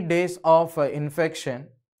many days of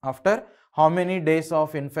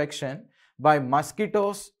infection by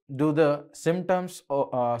mosquitoes do the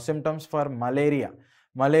symptoms for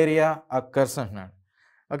malaria occurs అంటున్నాడు.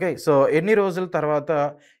 ఓకే. సో ఎన్ని రోజుల తర్వాత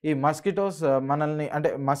ఈ మస్కిటోస్ మనల్ని అంటే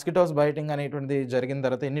మస్కిటోస్ బైటింగ్ అనేటువంటిది జరిగిన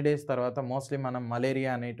తర్వాత ఎన్ని డేస్ తర్వాత మోస్ట్లీ మనం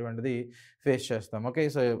మలేరియా అనేటువంటిది ఫేస్ చేస్తాం? ఓకే.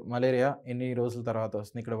 సో మలేరియా ఎన్ని రోజుల తర్వాత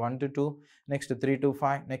వస్తుంది? ఇక్కడ 1 to 2, next 3 to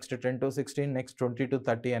 5, next 10 to 16, next 20 to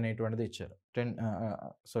 30 అనేటువంటిది ఇచ్చారు.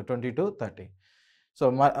 20 to 30. సో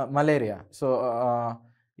మలేరియా, సో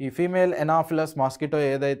ఈ ఫీమేల్ ఎనాఫిలస్ మాస్కిటో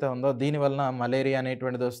ఏదైతే ఉందో దీనివలన మలేరియా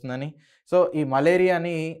అనేటువంటిది వస్తుందని, సో ఈ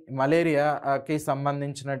మలేరియాకి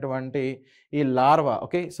సంబంధించినటువంటి ఈ లార్వా,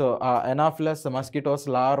 ఓకే, సో ఆ ఎనాఫిలస్ మస్కిటోస్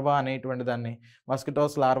లార్వా అనేటువంటి దాన్ని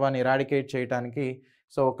మస్కిటోస్ లార్వాని ఇరాడికేట్ చేయడానికి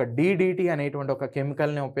సో ఒక DDT అనేటువంటి ఒక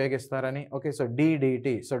కెమికల్ని ఉపయోగిస్తారని. Okay. So DDT,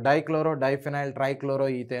 so dichloro diphenyl trichloro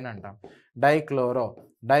ethane అంటాం. Dichloro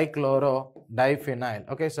diphenyl.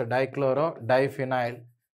 Okay. So dichloro diphenyl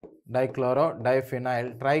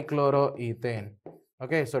trichloro ethane.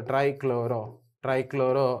 Okay. So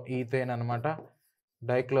trichloro ethane అనమాట.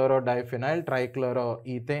 Dichloro diphenyl trichloro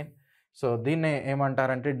ethane. So దీన్ని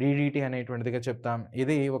ఏమంటారంటే DDT అనేటువంటిదిగా చెప్తాం.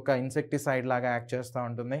 ఇది ఒక ఇన్సెక్టిసైడ్ లాగా యాక్ట్ చేస్తూ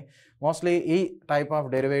ఉంటుంది. మోస్ట్లీ ఈ టైప్ ఆఫ్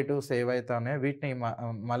డెరివేటివ్స్ ఏవైతే ఉన్నాయో వీటిని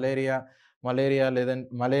మలేరియా లేదంటే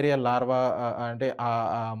మలేరియా లార్వా అంటే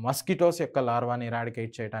మస్కిటోస్ యొక్క లార్వాని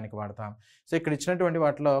ఇరాడికేట్ చేయడానికి వాడతాం. సో ఇక్కడ ఇచ్చినటువంటి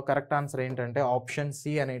వాటిలో కరెక్ట్ ఆన్సర్ ఏంటంటే ఆప్షన్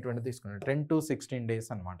సి అనేటువంటిది తీసుకున్నాం. 10 to 16 డేస్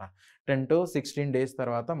అనమాట. 10 to 16 డేస్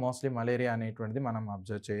తర్వాత మోస్ట్లీ మలేరియా అనేటువంటిది మనం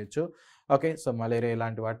అబ్జర్వ్ చేయొచ్చు. ఓకే. సో మలేరియా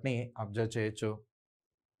ఇలాంటి వాటిని అబ్జర్వ్ చేయొచ్చు.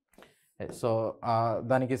 సో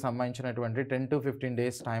దానికి సంబంధించినటువంటి 10 to 15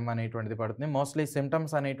 డేస్ టైం అనేటువంటిది పడుతుంది. మోస్ట్లీ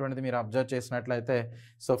సిమ్టమ్స్ అనేటువంటిది మీరు అబ్జర్వ్ చేసినట్లయితే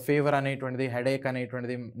సో ఫీవర్ అనేటువంటిది, హెడేక్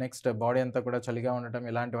అనేటువంటిది, నెక్స్ట్ బాడీ అంతా కూడా చలిగా ఉండటం,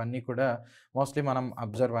 ఇలాంటివన్నీ కూడా మోస్ట్లీ మనం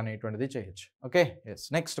అబ్జర్వ్ అనేటువంటిది చేయొచ్చు. ఓకే. ఎస్.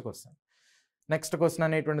 నెక్స్ట్ క్వశ్చన్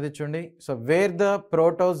అనేటువంటిది చూడండి. So where the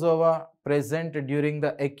protozoa present during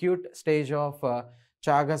the acute stage of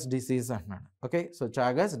Chagas disease అంటున్నాడు. Okay. So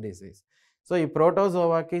Chagas disease, so ఈ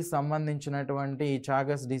ప్రోటోజోవాకి సంబంధించినటువంటి ఈ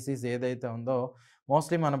చాగస్ డిసీజ్ ఏదైతే ఉందో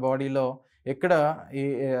మోస్ట్లీ మన బాడీలో ఎక్కడ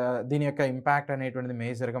దీని యొక్క ఇంపాక్ట్ అనేటువంటిది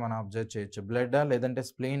మేజర్గా మనం అబ్జర్వ్ చేయొచ్చు. బ్లడ్ లేదంటే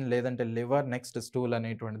స్ప్లీన్ లేదంటే లివర్, నెక్స్ట్ స్టూల్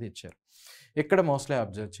అనేటువంటిది ఇచ్చారు. ఇక్కడ మోస్ట్లీ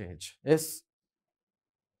అబ్జర్వ్ చేయొచ్చు. ఎస్.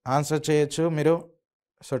 ఆన్సర్ చేయొచ్చు మీరు.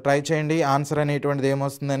 సో ట్రై చేయండి ఆన్సర్ అనేటువంటిది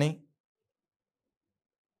ఏమొస్తుందని.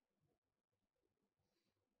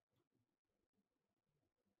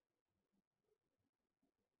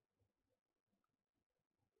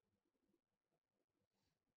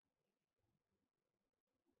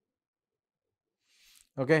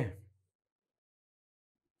 Okay.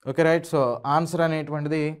 Okay right. So answer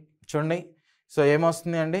అనేటువంటిది చూడండి. సో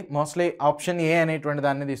ఏమొస్తుంది అండి, మోస్ట్లీ ఆప్షన్ ఏ అనేటువంటి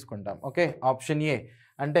దాన్ని తీసుకుంటాం. ఓకే, ఆప్షన్ ఏ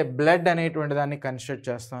అంటే బ్లడ్ అనేటువంటి దాన్ని కన్సిడర్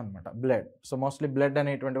చేస్తాం అనమాట. బ్లడ్. సో మోస్ట్లీ బ్లడ్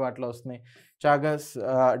అనేటువంటి వాటిలో వస్తుంది. చాగస్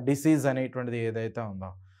డిసీజ్ అనేటువంటిది ఏదైతే ఉందో,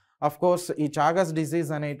 అఫ్ కోర్స్ ఈ చాగస్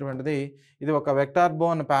డిసీజ్ అనేటువంటిది ఇది ఒక vector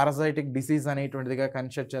Born parasitic disease అనేటువంటిదిగా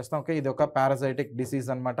consider చేస్తాం. ఓకే, ఇది ఒక పారాసైటిక్ డిసీజ్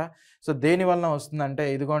అనమాట. సో దేని వలన వస్తుందంటే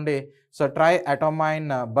ఇదిగోండి, సో ట్రై అటోమైన్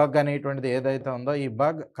బగ్ అనేటువంటిది ఏదైతే ఉందో ఈ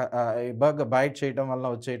బగ్ బైట్ చేయడం వల్ల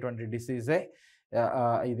వచ్చేటువంటి డిసీజే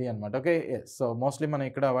ఇది అనమాట. ఓకే, సో మోస్ట్లీ మనం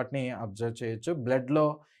ఇక్కడ వాటిని అబ్జర్వ్ చేయొచ్చు. బ్లడ్లో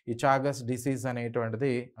ఈ చాగస్ డిసీజ్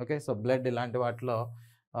అనేటువంటిది. ఓకే, సో బ్లడ్ ఇలాంటి వాటిలో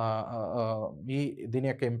ఈ దీని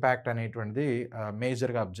యొక్క ఇంపాక్ట్ అనేటువంటిది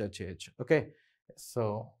మేజర్గా అబ్జర్వ్ చేయొచ్చు. ఓకే, సో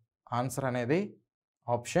ఆన్సర్ అనేది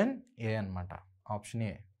ఆప్షన్ ఏ అనమాట. Option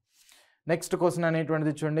A. నెక్స్ట్ క్వశ్చన్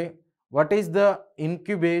అనేటువంటిది చూడండి. What is the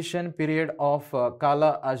incubation period of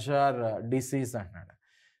కాలా అజార్ డిసీజ్ అంటున్నాడు.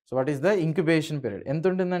 So what is the incubation period, ఎంత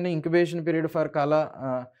ఉంటుందండి ఇంక్యుబేషన్ పీరియడ్ ఫర్ కాలా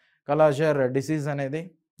అజార్ డిసీజ్ అనేది?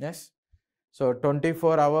 Yes, so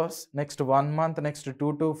 24 hours, next 1 month, next 2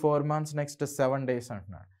 to 4 months, next 7 days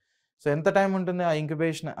అంటున్నాడు. So ఎంత టైం ఉంటుంది ఆ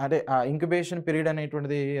ఇంక్యుబేషన్, అదే ఆ ఇంక్యుబేషన్ పీరియడ్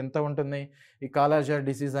అనేటువంటిది ఎంత ఉంటుంది ఈ కాలా అజార్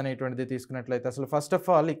డిసీజ్ అనేటువంటిది తీసుకున్నట్లయితే? అసలు ఫస్ట్ ఆఫ్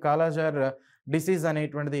ఆల్ ఈ కాలా అజార్ డిసీజ్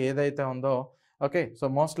అనేటువంటిది ఏదైతే ఉందో, okay, so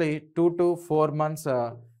mostly 2 to 4 months,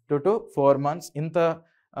 2 to 4 months ఇంత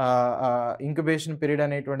ఇంక్యుబేషన్ పీరియడ్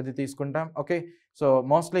అనేటువంటిది తీసుకుంటాం. ఓకే, సో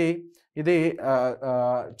మోస్ట్లీ ఇది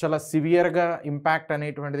చాలా సివియర్గా ఇంపాక్ట్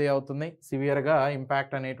అనేటువంటిది అవుతుంది. సివియర్గా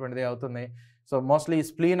అవుతుంది. సో మోస్ట్లీ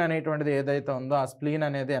స్ప్లీన్ అనేటువంటిది ఏదైతే ఉందో ఆ స్ప్లీన్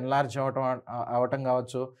అనేది ఎన్లార్జ్ అవటం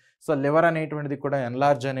కావచ్చు. సో లివర్ అనేటువంటిది కూడా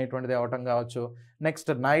ఎన్లార్జ్ అనేటువంటిది అవటం కావచ్చు.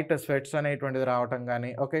 నెక్స్ట్ నైట్ స్వెట్స్ అనేటువంటిది రావటం కానీ,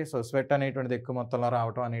 ఓకే, సో స్వెట్ అనేటువంటిది ఎక్కువ మొత్తంలో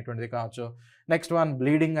రావటం అనేటువంటిది కావచ్చు. నెక్స్ట్ వన్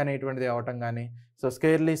బ్లీడింగ్ అనేటువంటిది అవటం కానీ, సో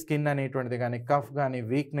స్కేర్లీ స్కిన్ అనేటువంటిది కానీ, కఫ్ కానీ,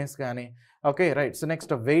 వీక్నెస్ కానీ. Okay right. So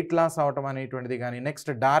next weight loss అవటం అనేటువంటిది కానీ,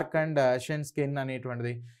 నెక్స్ట్ డార్క్ అండ్ అషియన్ స్కిన్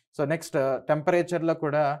అనేటువంటిది. సో నెక్స్ట్ టెంపరేచర్లో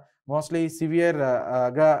కూడా మోస్ట్లీ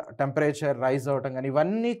సివియర్గా టెంపరేచర్ రైజ్ అవటం కానీ,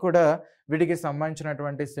 ఇవన్నీ కూడా వీటికి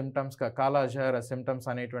సంబంధించినటువంటి సిమ్టమ్స్గా కాలా అజార్ సిమ్టమ్స్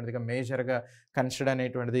అనేటువంటిదిగా మేజర్గా కన్సిడర్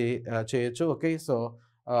అనేటువంటిది చేయొచ్చు. ఓకే,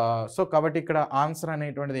 సో కాబట్టి ఇక్కడ ఆన్సర్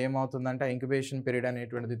అనేటువంటిది ఏమవుతుందంటే ఇంక్యుబేషన్ పీరియడ్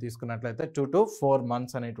అనేటువంటిది తీసుకున్నట్లయితే 2 to 4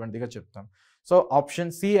 months అనేటువంటిదిగా చెప్తాం. సో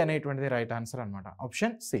ఆప్షన్ సి అనేటువంటిది రైట్ ఆన్సర్ అనమాట.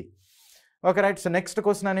 Option C. Okay right. So next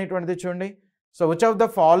question అనేటువంటిది చూడండి. So which of the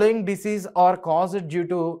following disease are caused due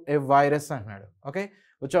to A virus అన్నాడు. Okay,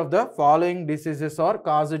 which of the following diseases are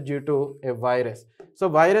caused due to A virus. So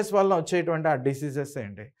virus వల్ల వచ్చేటువంటి ఆ diseases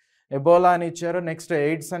ఏంటి? Ebola అని ఇచ్చారు, next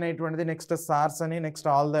AIDS అనేటువంటిది, నెక్స్ట్ సార్స్ అని, next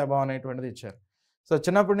all the above అనేటువంటిది ఇచ్చారు. సో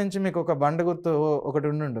చిన్నప్పటి నుంచి మీకు ఒక బండ గుర్తు ఒకటి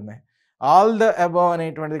ఉంటుంది, ఆల్ ద అబౌవ్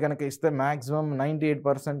అనేటువంటిది కనుక ఇస్తే మ్యాక్సిమం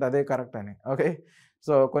 98% అదే కరెక్ట్ అని. ఓకే,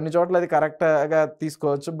 సో కొన్ని చోట్ల అది కరెక్ట్గా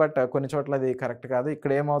తీసుకోవచ్చు, బట్ కొన్ని చోట్ల అది కరెక్ట్ కాదు.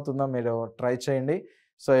 ఇక్కడ ఏమవుతుందో మీరు ట్రై చేయండి.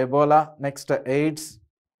 So Ebola, next AIDS,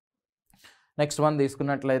 next one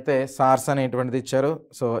తీసుకున్నట్లయితే సార్స్ అనేటువంటిది ఇచ్చారు.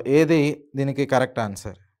 సో ఏది దీనికి కరెక్ట్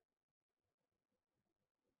ఆన్సర్?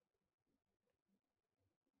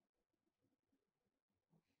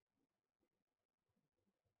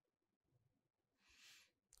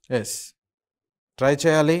 ఎస్, ట్రై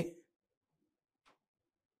చేయాలి.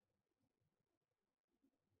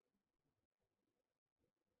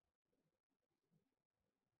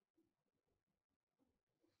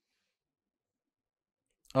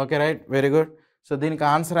 Okay right, very good. So దీనికి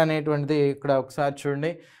ఆన్సర్ అనేటువంటిది ఇక్కడ ఒకసారి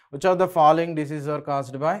చూడండి. Which of the following disease are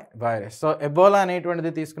caused by virus. So Ebola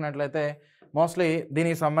అనేటువంటిది తీసుకున్నట్లయితే మోస్ట్లీ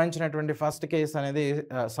దీనికి సంబంధించినటువంటి ఫస్ట్ కేసు అనేది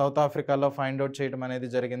సౌత్ ఆఫ్రికాలో ఫైండ్ అవుట్ చేయడం అనేది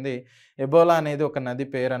జరిగింది. ఎబోలా అనేది ఒక నది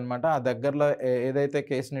పేరు అనమాట. ఆ దగ్గరలో ఏదైతే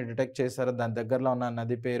కేసుని డిటెక్ట్ చేశారో దాని దగ్గరలో ఉన్న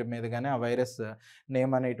నది పేరు మీదుగానే ఆ వైరస్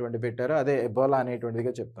నేమ్ అనేటువంటి పెట్టారు. అదే ఎబోలా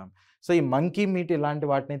అనేటువంటిదిగా చెప్తాం. సో ఈ మంకీ మీట్ ఇలాంటి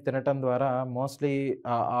వాటిని తినటం ద్వారా మోస్ట్లీ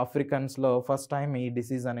ఆఫ్రికన్స్లో ఫస్ట్ టైం ఈ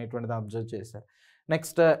డిసీజ్ అనేటువంటిది అబ్జర్వ్ చేశారు.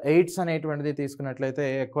 నెక్స్ట్ ఎయిడ్స్ అనేటువంటిది తీసుకున్నట్లయితే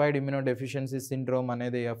ఎక్వైర్డ్ ఇమ్యూనో డెఫిషియన్సీ సిండ్రోమ్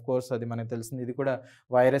అనేది అఫ్ కోర్స్ అది మనకు తెలిసింది, ఇది కూడా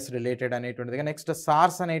వైరస్ రిలేటెడ్ అనేటువంటిదిగా. నెక్స్ట్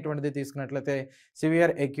సార్స్ అనేటువంటిది తీసుకున్నట్లయితే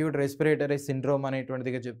సివియర్ అక్యూట్ రెస్పిరేటరీ సిండ్రోమ్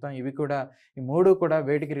అనేటువంటిదిగా చెప్తాం. ఇవి కూడా ఈ మూడు కూడా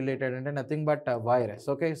వేటికి రిలేటెడ్ అంటే nothing but virus.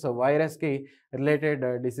 Okay, so వైరస్కి రిలేటెడ్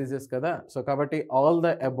డిసీజెస్ కదా. సో కాబట్టి ఆల్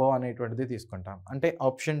ద అబోవ్ అనేటువంటిది తీసుకుంటాం. అంటే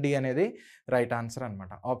ఆప్షన్ డి అనేది రైట్ ఆన్సర్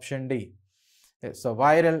అనమాట. Option D. So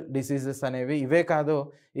viral diseases అనేవి ఇవే కాదు,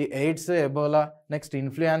 ఈ ఎయిడ్స్, ఎబోలా, నెక్స్ట్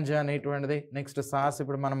ఇన్ఫ్లుయెంజా అనేటువంటిది, నెక్స్ట్ సార్స్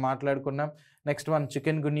ఇప్పుడు మనం మాట్లాడుకున్నాం, నెక్స్ట్ వన్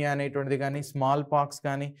చికెన్ గున్యా అనేటువంటిది కానీ, స్మాల్ పాక్స్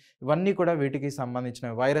కానీ, ఇవన్నీ కూడా వీటికి సంబంధించిన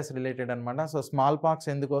వైరస్ రిలేటెడ్ అనమాట. సో స్మాల్ పాక్స్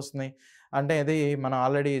ఎందుకు వస్తున్నాయి అంటే ఇది మనం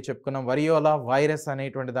ఆల్రెడీ చెప్పుకున్నాం, వరియోలా వైరస్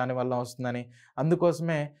అనేటువంటి దాని వల్ల వస్తుందని.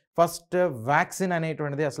 అందుకోసమే ఫస్ట్ వ్యాక్సిన్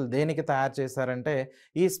అనేటువంటిది అసలు దేనికి తయారు చేశారంటే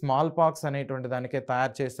ఈ స్మాల్ పాక్స్ అనేటువంటి దానికే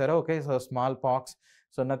తయారు చేశారు. Okay, so small pox,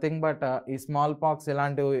 so nothing but ఈ స్మాల్ పాక్స్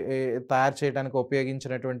ఇలాంటివి తయారు చేయడానికి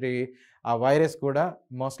ఉపయోగించినటువంటి ఆ వైరస్ కూడా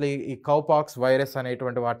మోస్ట్లీ ఈ కౌపాక్స్ వైరస్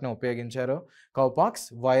అనేటువంటి వాటిని ఉపయోగించారు. కౌపాక్స్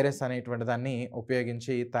వైరస్ అనేటువంటి దాన్ని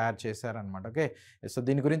ఉపయోగించి తయారు చేశారనమాట. ఓకే, సో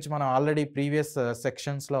దీని గురించి మనం ఆల్రెడీ ప్రీవియస్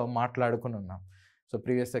సెక్షన్స్లో మాట్లాడుకుని ఉన్నాం. సో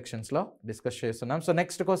ప్రీవియస్ సెక్షన్స్లో డిస్కస్ చేస్తున్నాం. సో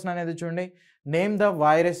నెక్స్ట్ క్వశ్చన్ అనేది చూడండి, name the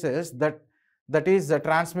viruses that is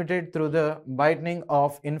transmitted through the biting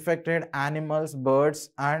of infected animals, birds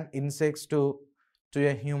and insects to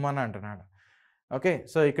a human అంటున్నాడు. ఓకే,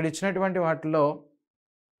 సో ఇక్కడ ఇచ్చినటువంటి వాటిలో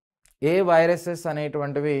ఏ వైరసెస్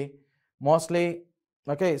అనేటువంటివి మోస్ట్లీ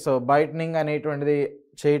ఓకే సో బైటనింగ్ అనేటువంటిది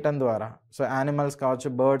చేయటం ద్వారా, సో యానిమల్స్ కావచ్చు,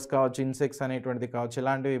 బర్డ్స్ కావచ్చు, ఇన్సెక్ట్స్ అనేటువంటిది కావచ్చు,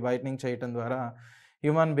 ఇలాంటివి బైటనింగ్ చేయటం ద్వారా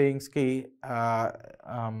హ్యూమన్ బీయింగ్స్కి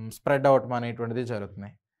స్ప్రెడ్ అవటం అనేటువంటిది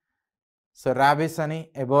జరుగుతున్నాయి. సో ర్యాబిస్ అని,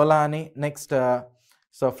 ఎబోలా అని, నెక్స్ట్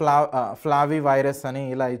సో ఫ్లావీ వైరస్ అని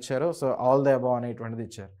ఇలా ఇచ్చారు. సో ఆల్ ద అబౌవ్ అనేటువంటిది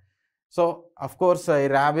ఇచ్చారు. సో అఫ్ కోర్స్ ఈ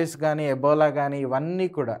ర్యాబిస్ కానీ, ఎబోలా కానీ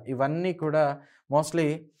ఇవన్నీ కూడా మోస్ట్లీ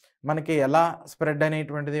మనకి ఎలా స్ప్రెడ్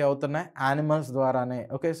అనేటువంటిది అవుతున్నాయి, యానిమల్స్ ద్వారానే.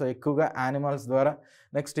 ఓకే, సో ఎక్కువగా యానిమల్స్ ద్వారా,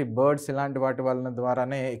 నెక్స్ట్ ఈ బర్డ్స్ ఇలాంటి వాటి వలన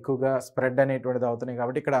ద్వారానే ఎక్కువగా స్ప్రెడ్ అనేటువంటిది అవుతున్నాయి.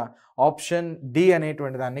 కాబట్టి ఇక్కడ ఆప్షన్ డి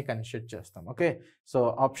అనేటువంటి దాన్ని కన్సిడర్ చేస్తాం. Okay, so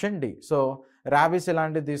option D. So rabies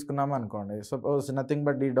ఇలాంటివి తీసుకున్నాం అనుకోండి, సపోజ్ నథింగ్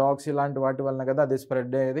బట్ ఈ డాగ్స్ ఇలాంటి వాటి వలన కదా అది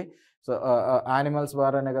స్ప్రెడ్ అయ్యేది. సో యానిమల్స్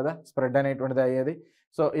ద్వారానే కదా స్ప్రెడ్ అనేటువంటిది అయ్యేది.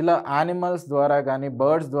 సో ఇలా యానిమల్స్ ద్వారా కానీ,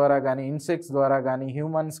 బర్డ్స్ ద్వారా కానీ, ఇన్సెక్ట్స్ ద్వారా కానీ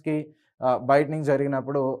హ్యూమన్స్కి బైటనింగ్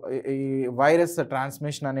జరిగినప్పుడు ఈ వైరస్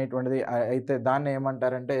ట్రాన్స్మిషన్ అనేటువంటిది అయితే దాన్ని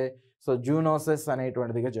ఏమంటారంటే సో జూనోసిస్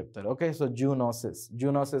అనేటువంటిదిగా చెప్తారు. ఓకే, సో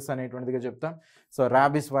జూనోసిస్ అనేటువంటిదిగా చెప్తాం. సో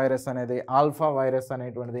ర్యాబిస్ వైరస్ అనేది, ఆల్ఫా వైరస్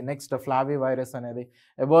అనేటువంటిది, నెక్స్ట్ ఫ్లావీ వైరస్ అనేది,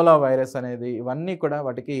 ఎబోలా వైరస్ అనేది, ఇవన్నీ కూడా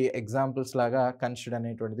వాటికి ఎగ్జాంపుల్స్ లాగా కన్సిడర్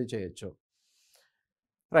అనేటువంటిది చేయొచ్చు.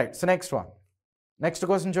 రైట్, సో నెక్స్ట్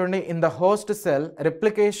క్వశ్చన్ చూడండి, in the host cell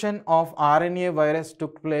replication of RNA virus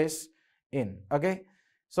took place in. Okay,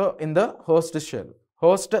 so in the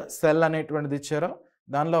host cell అనేటువంటిది ఇచ్చారో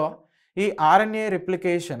దానిలో ఈ RNA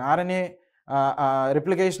replication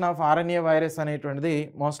of RNA virus అనేటువంటిది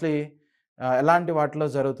మోస్ట్లీ ఎలాంటి వాటిలో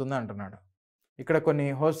జరుగుతుంది అంటున్నాడు. ఇక్కడ కొన్ని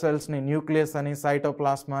హోస్ట్ సెల్స్ని న్యూక్లియస్ అని,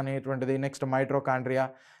 సైటోప్లాస్మా అనేటువంటిది, నెక్స్ట్ మైట్రోకాండ్రియా,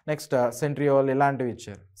 నెక్స్ట్ సెంట్రియోల్ ఇలాంటివి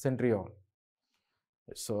ఇచ్చారు. సెంట్రియోల్.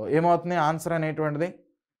 సో ఏమవుతుంది ఆన్సర్ అనేటువంటిది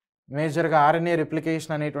మేజర్గా ఆర్ఎన్ఏ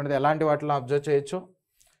రిప్లికేషన్ అనేటువంటిది ఎలాంటి వాటిలో అబ్జర్వ్ చేయొచ్చు,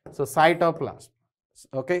 సో సైటోప్లాస్మా.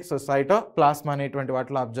 ఓకే, సో సైటోప్లాస్మా అనేటువంటి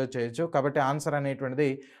వాటిలో అబ్జర్వ్ చేయొచ్చు. కాబట్టి ఆన్సర్ అనేటువంటిది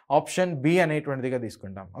ఆప్షన్ బి అనేటువంటిదిగా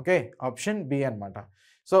తీసుకుంటాం. ఓకే, ఆప్షన్ బి అనమాట.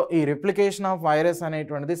 సో ఈ రిప్లికేషన్ ఆఫ్ వైరస్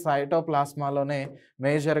అనేటువంటిది సైటోప్లాస్మాలోనే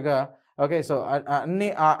మేజర్గా. ఓకే, సో అన్ని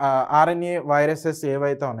ఆర్ఎన్ఏ వైరసెస్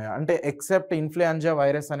ఏవైతే ఉన్నాయో అంటే ఎక్సెప్ట్ ఇన్ఫ్లుయెంజా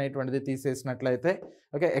వైరస్ అనేటువంటిది తీసేసినట్లయితే,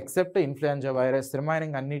 okay, except influenza virus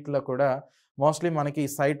remaining అన్నిటిలో కూడా మోస్ట్లీ మనకి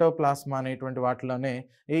సైటోప్లాస్మా అనేటువంటి వాటిలోనే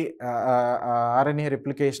ఈ ఆర్ఎన్ఏ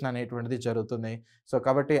రిప్లికేషన్ అనేటువంటిది జరుగుతుంది. సో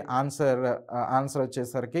కాబట్టి ఆన్సర్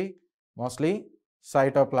వచ్చేసరికి మోస్ట్లీ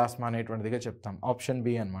సైటోప్లాస్మా అనేటువంటిదిగా చెప్తాం. ఆప్షన్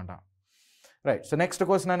బి అనమాట. రైట్, సో నెక్స్ట్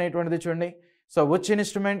క్వశ్చన్ అనేటువంటిది చూడండి, so which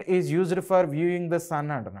instrument is used for viewing the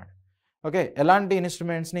sun అంటున్నాడు. ఓకే, ఎలాంటి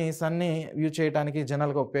ఇన్స్ట్రుమెంట్స్ని సన్ని వ్యూ చేయడానికి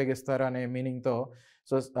జనరల్గా ఉపయోగిస్తారు అనే మీనింగ్తో,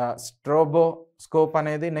 సో స్ట్రోబోస్కోప్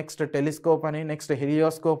అనేది, నెక్స్ట్ టెలిస్కోప్ అని, నెక్స్ట్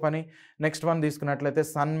హెలియోస్కోప్ అని, నెక్స్ట్ వన్ తీసుకున్నట్లయితే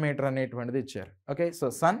సన్ మీటర్ అనేటువంటిది ఇచ్చారు. Okay, so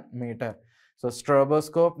sun metre, so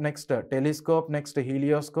స్ట్రోబోస్కోప్, next telescope, next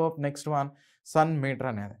హీలియోస్కోప్, next one sun metre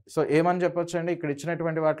అనేది. సో ఏమని చెప్పొచ్చు అండి ఇక్కడ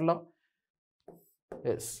ఇచ్చినటువంటి వాటిలో?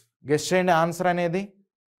 గెస్ చేయండి ఆన్సర్ అనేది.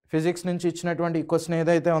 ఫిజిక్స్ నుంచి ఇచ్చినటువంటి క్వశ్చన్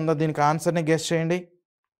ఏదైతే ఉందో దీనికి ఆన్సర్ని గెస్ చేయండి.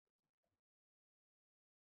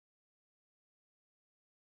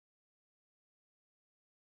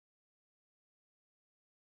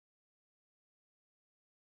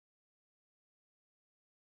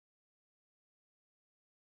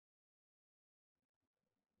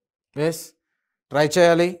 ఎస్, ట్రై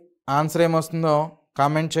చేయాలి. ఆన్సర్ ఏమొస్తుందో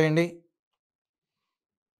కామెంట్ చేయండి.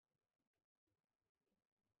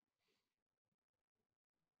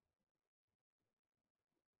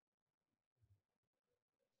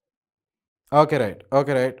 Okay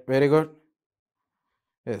right, very good.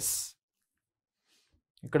 Yes,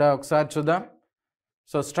 ఇక్కడ ఒకసారి చూద్దాం.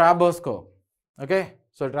 So స్ట్రాబోస్కోప్. Okay,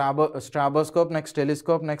 so స్ట్రాబోస్కోప్, next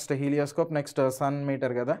telescope, next హీలియోస్కోప్, next sun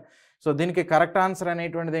metre కదా. సో దీనికి కరెక్ట్ ఆన్సర్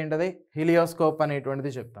అనేటువంటిది ఏంటది, హీలియోస్కోప్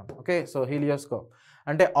అనేటువంటిది చెప్తాం. ఓకే, సో హీలియోస్కోప్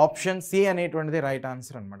అంటే ఆప్షన్ సి అనేటువంటిది రైట్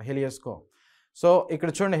ఆన్సర్ అనమాట, హీలియోస్కోప్. సో ఇక్కడ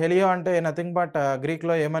చూడండి, హెలియో అంటే నథింగ్ బట్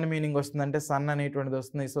గ్రీక్లో ఏమని మీనింగ్ వస్తుందంటే సన్ అనేటువంటిది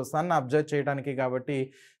వస్తుంది. సో సన్ అబ్జర్వ్ చేయడానికి కాబట్టి,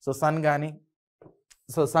 సో సన్ కానీ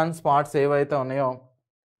సో సన్ స్పాట్స్ ఏవైతే ఉన్నాయో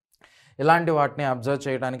ఇలాంటి వాటిని అబ్జర్వ్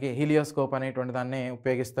చేయడానికి హీలియోస్కోప్ అనేటువంటి దాన్ని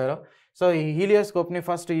ఉపయోగిస్తారు. సో ఈ హీలియోస్కోప్ని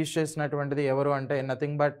ఫస్ట్ యూజ్ చేసినటువంటిది ఎవరు అంటే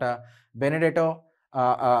నథింగ్ బట్ బెనెడిటో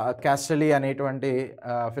క్యాస్టెల్లీ అనేటువంటి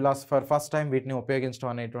ఫిలాసఫర్ ఫస్ట్ టైం వీటిని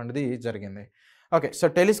ఉపయోగించడం అనేటువంటిది జరిగింది. ఓకే, సో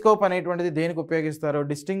టెలిస్కోప్ అనేటువంటిది దేనికి ఉపయోగిస్తారు,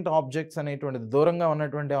 డిస్టింక్ట్ ఆబ్జెక్ట్స్ అనేటువంటిది, దూరంగా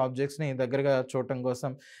ఉన్నటువంటి ఆబ్జెక్ట్స్ని దగ్గరగా చూడటం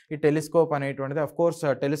కోసం ఈ టెలిస్కోప్ అనేటువంటిది. అఫ్ కోర్స్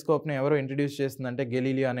టెలిస్కోప్ని ఎవరు ఇంట్రడ్యూస్ చేసిందంటే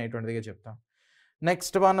గెలీలియో అనేటువంటిదిగా చెప్తాం.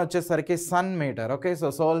 నెక్స్ట్ వన్ వచ్చేసరికి sun metre. Okay, so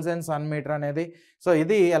souls and sun metre అనేది, సో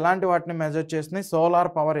ఇది ఎలాంటి వాటిని మెజర్ చేస్తుంది, సోలార్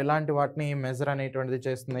పవర్ ఇలాంటి వాటిని మెజర్ అనేటువంటిది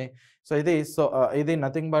చేస్తుంది. సో ఇది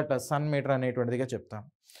నథింగ్ బట్ సన్ మీటర్ అనేటువంటిదిగా చెప్తాం.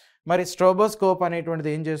 మరి స్ట్రోబోస్కోప్ అనేటువంటిది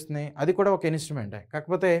ఏం చేస్తుంది, అది కూడా ఒక ఇన్స్ట్రుమెంటే,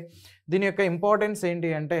 కాకపోతే దీని యొక్క ఇంపార్టెన్స్ ఏంటి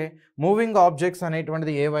అంటే మూవింగ్ ఆబ్జెక్ట్స్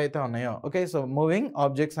అనేటువంటిది ఏవైతే ఉన్నాయో, ఓకే, సో మూవింగ్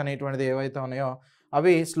ఆబ్జెక్ట్స్ అనేటువంటిది ఏవైతే ఉన్నాయో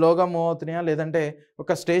అవి స్లోగా మూవ్ అవుతున్నాయా లేదంటే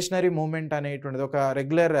ఒక స్టేషనరీ మూవ్మెంట్ అనేటువంటిది, ఒక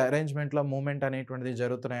రెగ్యులర్ అరేంజ్మెంట్లో మూవ్మెంట్ అనేటువంటిది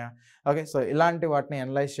జరుగుతున్నాయా. ఓకే, సో ఇలాంటి వాటిని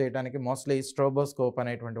అనలైజ్ చేయడానికి మోస్ట్లీ స్ట్రోబోస్కోప్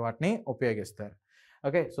అనేటువంటి వాటిని ఉపయోగిస్తారు.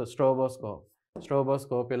 ఓకే, సో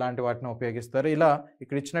స్ట్రోబోస్కోప్ ఇలాంటి వాటిని ఉపయోగిస్తారు. ఇలా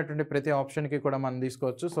ఇక్కడ ఇచ్చినటువంటి ప్రతి ఆప్షన్కి కూడా మనం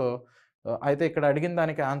తీసుకోవచ్చు. సో అయితే ఇక్కడ అడిగిన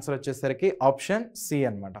దానికి ఆన్సర్ వచ్చేసరికి ఆప్షన్ సి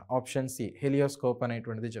అనమాట, ఆప్షన్ సి హెలియోస్కోప్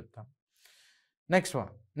అనేటువంటిది చెప్తాం.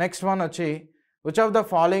 నెక్స్ట్ వన్ వచ్చి which of the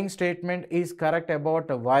following statement is correct about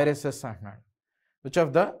viruses అంటున్నాడు. Which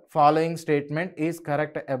of the following statement is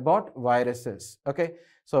correct about viruses. Okay,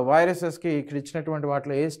 so వైరసెస్కి ఇక్కడ ఇచ్చినటువంటి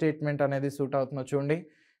వాటిలో ఏ స్టేట్మెంట్ అనేది సూట్ అవుతుందో చూడండి.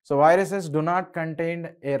 So viruses do not contain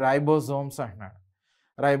A ribosomes అంటున్నాడు,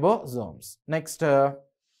 ribosomes. Next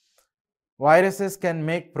viruses can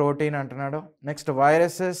make protein అంటున్నాడు. Next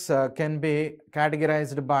viruses can be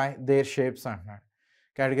categorised by their shapes అంటున్నాడు,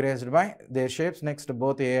 categorised by their shapes. Next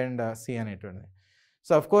both A and C అనేటువంటిది.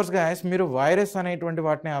 So of course guys, మీరు virus అనేటువంటి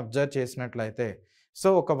వాటిని observe చేసినట్లయితే, so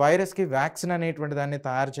ఒక వైరస్కి వ్యాక్సిన్ అనేటువంటి దాన్ని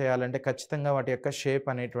తయారు చేయాలంటే ఖచ్చితంగా వాటి యొక్క షేప్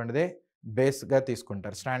అనేటువంటిదే బేస్గా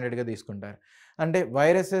తీసుకుంటారు, స్టాండర్డ్గా తీసుకుంటారు. అంటే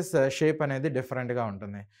వైరసెస్ షేప్ అనేది డిఫరెంట్గా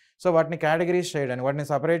ఉంటుంది. సో వాటిని కేటగిరీస్ చేయడానికి, వాటిని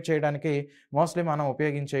సపరేట్ చేయడానికి మోస్ట్లీ మనం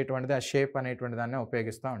ఉపయోగించేటువంటిది ఆ షేప్ అనేటువంటి దాన్ని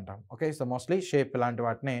ఉపయోగిస్తూ ఉంటాం. ఓకే, సో మోస్ట్లీ షేప్ ఇలాంటి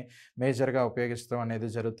వాటిని మేజర్గా ఉపయోగిస్తాం అనేది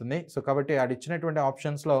జరుగుతుంది. సో కాబట్టి అది ఇచ్చినటువంటి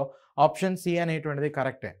ఆప్షన్స్లో ఆప్షన్ సి అనేటువంటిది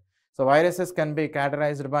కరెక్టే. So viruses can be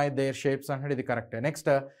కేటరైజ్డ్ by their shapes అంటున్నాడు, ఇది కరెక్టే. Next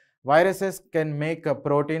viruses can make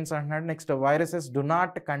proteins అంటున్నాడు. Next viruses do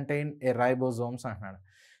not contain A ribosomes అంటున్నాడు.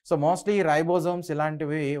 సో మోస్ట్లీ రైబోజోమ్స్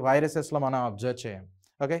ఇలాంటివి వైరసెస్లో మనం అబ్జర్వ్ చేయం.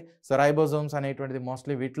 ఓకే, సో రైబోజోమ్స్ అనేటువంటిది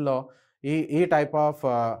మోస్ట్లీ వీటిలో ఈ టైప్ ఆఫ్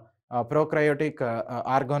ప్రోక్రయోటిక్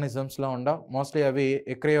ఆర్గానిజమ్స్లో ఉండవు, మోస్ట్లీ అవి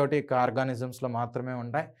ఎక్రయోటిక్ ఆర్గానిజమ్స్లో మాత్రమే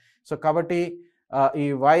ఉంటాయి. సో కాబట్టి ఈ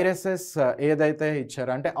వైరసెస్ ఏదైతే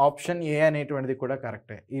ఇచ్చారో అంటే ఆప్షన్ ఏ అనేటువంటిది కూడా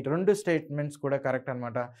కరెక్టే. ఈ రెండు స్టేట్మెంట్స్ కూడా కరెక్ట్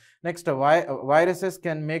అనమాట. Next viruses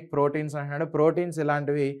can make proteins అంటున్నాడు. ప్రోటీన్స్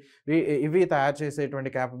ఇలాంటివి ఇవి తయారు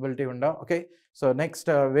చేసేటువంటి క్యాపబిలిటీ ఉండవు. ఓకే, సో నెక్స్ట్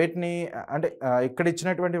వీటిని అంటే ఇక్కడ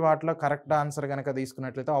ఇచ్చినటువంటి వాటిలో కరెక్ట్ ఆన్సర్ కనుక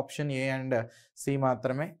తీసుకున్నట్లయితే ఆప్షన్ ఏ అండ్ సి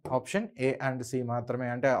మాత్రమే, ఆప్షన్ ఏ అండ్ సి మాత్రమే,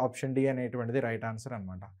 అంటే ఆప్షన్ డి అనేటువంటిది రైట్ ఆన్సర్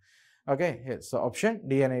అనమాట. ఓకే, సో ఆప్షన్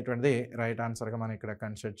డి అనేటువంటిది రైట్ ఆన్సర్గా మనం ఇక్కడ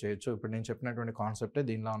కన్సిడర్ చేయొచ్చు. ఇప్పుడు నేను చెప్పినటువంటి కాన్సెప్టే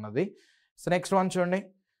దీనిలో ఉన్నది. సో నెక్స్ట్ వన్ చూడండి,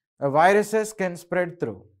 viruses can spread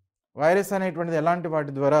through. Virus అనేటువంటిది ఎలాంటి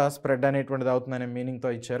వాటి ద్వారా స్ప్రెడ్ అనేటువంటిది అవుతుందనే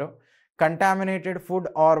మీనింగ్తో ఇచ్చారు. Contaminated food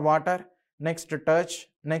or water, next touch,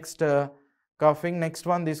 next cuffing. Next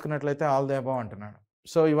one తీసుకున్నట్లయితే ఆల్ ది అబౌవ్ అంటున్నాడు.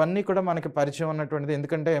 సో ఇవన్నీ కూడా మనకి పరిచయం ఉన్నటువంటిది,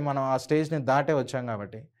 ఎందుకంటే మనం ఆ స్టేజ్ని దాటే వచ్చాం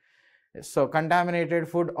కాబట్టి. So contaminated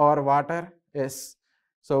food or water, yes.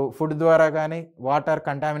 So food ద్వారా కానీ వాటర్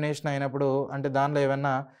కంటామినేషన్ అయినప్పుడు అంటే దానిలో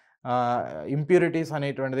ఏమన్నా ఇంప్యూరిటీస్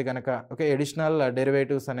అనేటువంటిది కనుక, ఓకే, అడిషనల్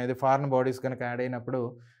డెరివేటివ్స్ అనేది ఫారిన్ బాడీస్ కనుక యాడ్ అయినప్పుడు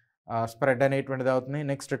స్ప్రెడ్ అనేటువంటిది అవుతుంది.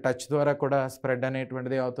 నెక్స్ట్ టచ్ ద్వారా కూడా స్ప్రెడ్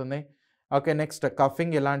అనేటువంటిది అవుతుంది. ఓకే, నెక్స్ట్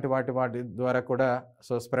కఫింగ్ ఇలాంటి వాటి ద్వారా కూడా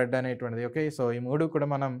సో స్ప్రెడ్ అనేటువంటిది. ఓకే, సో ఈ మూడు కూడా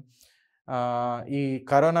మనం ఈ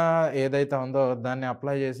కరోనా ఏదైతే ఉందో దాన్ని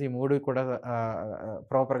అప్లై చేసి ఈ మూడు కూడా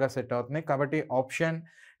ప్రాపర్గా సెట్ అవుతుంది. కాబట్టి ఆప్షన్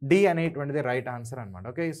డి అనేటువంటిది రైట్ ఆన్సర్ అనమాట.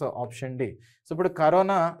 Okay, so option D. So ఇప్పుడు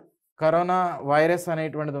కరోనా వైరస్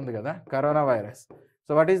అనేటువంటిది ఉంది కదా, corona virus.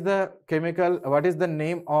 So what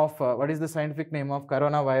is the scientific name of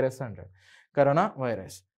corona virus అంటే కరోనా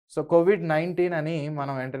వైరస్. సో కోవిడ్-19 అని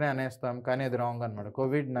మనం వెంటనే అనేస్తాం, కానీ అది రాంగ్ అనమాట.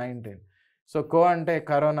 కోవిడ్-19. సో కో అంటే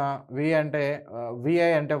కరోనా, విఐ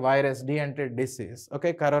అంటే వైరస్, డి అంటే disease. Okay,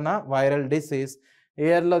 corona viral disease. ఏ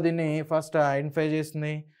ఇయర్లో దీన్ని ఫస్ట్ ఐడెంటిఫై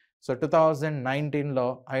చేసింది? సో 2019లో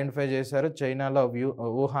ఐడెంటిఫై చేశారు చైనాలో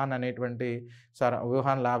వుహాన్ అనేటువంటి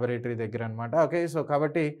వుహాన్ ల్యాబొరేటరీ దగ్గర అనమాట. ఓకే, సో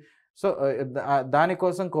కాబట్టి సో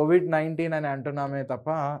దానికోసం కోవిడ్-19 అని అంటున్నామే తప్ప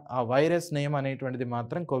ఆ వైరస్ నేమ్ అనేటువంటిది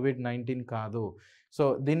మాత్రం కోవిడ్-19 కాదు. సో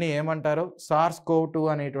దీన్ని ఏమంటారు, SARS-CoV-2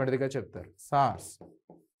 అనేటువంటిదిగా చెప్తారు.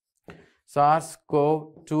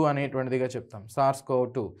 SARS-CoV-2 అనేటువంటిదిగా చెప్తాం.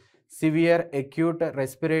 SARS-CoV-2 severe acute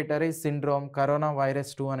respiratory syndrome corona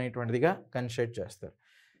virus 2 అనేటువంటిదిగా consider చేస్తారు.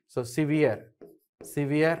 So severe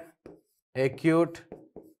acute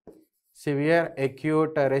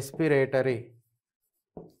respiratory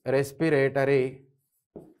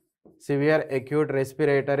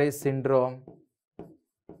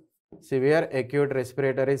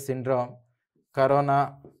syndrome corona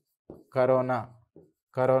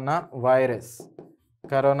virus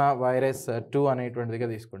 2 అనేటువంటిదిగా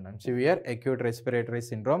తీసుకుంటాం. Severe acute respiratory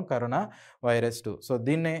syndrome corona virus 2. So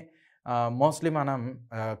దీన్నే మోస్ట్లీ మనం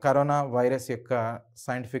కరోనా వైరస్ యొక్క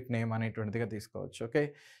సైంటిఫిక్ నేమ్ అనేటువంటిదిగా తీసుకోవచ్చు. ఓకే,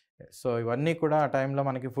 సో ఇవన్నీ కూడా ఆ టైంలో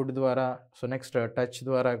మనకి ఫుడ్ ద్వారా, సో నెక్స్ట్ టచ్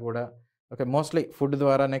ద్వారా కూడా, ఓకే మోస్ట్లీ ఫుడ్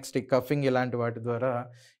ద్వారా, నెక్స్ట్ ఈ కఫింగ్ ఇలాంటి వాటి ద్వారా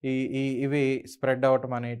ఇవి స్ప్రెడ్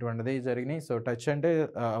అవ్వటం అనేటువంటిది జరిగినాయి. సో టచ్ అంటే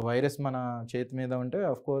వైరస్ మన చేతి మీద ఉంటే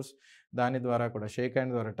ఆఫ్ కోర్స్ దాని ద్వారా కూడా, షేక్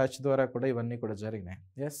హ్యాండ్ ద్వారా, టచ్ ద్వారా కూడా ఇవన్నీ కూడా జరిగినాయి.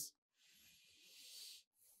 Yes.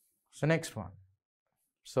 So next one,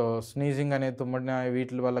 so sneezing అనేది తుమ్మడిన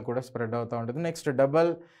వీటి వల్ల కూడా స్ప్రెడ్ అవుతూ ఉంటుంది. Next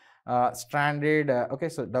double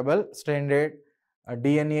stranded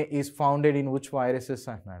DNA is founded in which viruses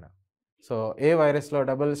అంటున్నాడు. సో ఏ వైరస్లో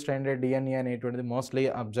డబుల్ స్ట్రాండెడ్ DNA అనేటువంటిది మోస్ట్లీ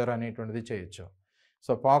అబ్జర్వ్ అనేటువంటిది చేయొచ్చు.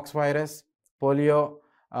 So pox virus, polio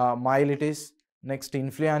myelitis, next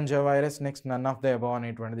influenza virus, next none of the above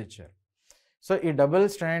అనేటువంటిది ఇచ్చారు. సో ఈ డబుల్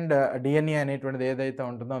స్ట్రాండ్ DNA అనేటువంటిది ఏదైతే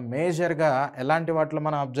ఉంటుందో మేజర్గా ఎలాంటి వాటిలో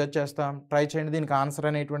మనం అబ్జర్వ్ చేస్తాం? ట్రై చేయండి, దీనికి ఆన్సర్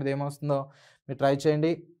అనేటువంటిది ఏమొస్తుందో మీరు ట్రై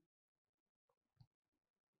చేయండి.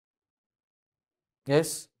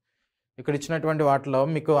 ఎస్, ఇక్కడ ఇచ్చినటువంటి వాటిలో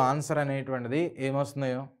మీకు ఆన్సర్ అనేటువంటిది ఏమొస్తుందో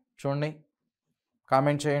చూడండి,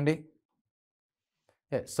 కామెంట్ చేయండి.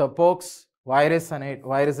 సో పోక్స్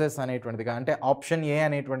వైరసెస్ అనేటువంటిదిగా, అంటే ఆప్షన్ ఏ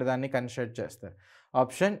అనేటువంటి దాన్ని కన్సిడర్ చేస్తారు.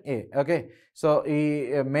 Option A. ఓకే, సో ఈ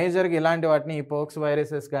మేజర్గా ఇలాంటి వాటిని ఈ పోక్స్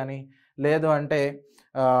వైరసెస్ కానీ, లేదు అంటే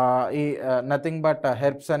ఈ నథింగ్ బట్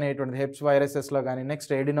హెర్ప్స్ వైరసెస్లో కానీ,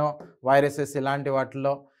 నెక్స్ట్ ఎడినో వైరసెస్ ఇలాంటి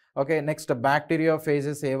వాటిల్లో, ఓకే నెక్స్ట్ బ్యాక్టీరియా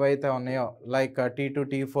ఫేజెస్ ఏవైతే ఉన్నాయో like T2,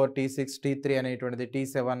 T4, T6, T3 అనేటువంటిది,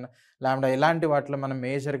 T7, లాంబ్డా ఇలాంటి వాటిలో మనం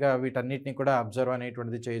మేజర్గా వీటన్నిటిని కూడా అబ్జర్వ్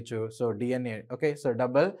అనేటువంటిది చేయొచ్చు. So DNA. Okay, so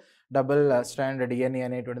double strand DNA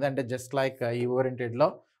అనేటువంటిది అంటే జస్ట్ లైక్ ఈ ఓరియంటెడ్లో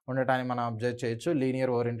ఉండటాన్ని మనం అబ్జర్వ్ చేయొచ్చు,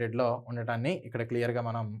 లీనియర్ ఓరియంటెడ్లో ఉండటాన్ని ఇక్కడ క్లియర్గా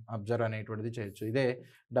మనం అబ్జర్వ్ అనేటువంటిది చేయొచ్చు. ఇదే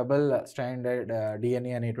డబుల్ స్ట్రాండెడ్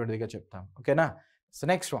DNA అనేటువంటిదిగా చెప్తాం. ఓకేనా. So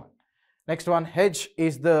next one H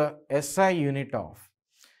is the SI unit of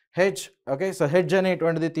H. Okay, so H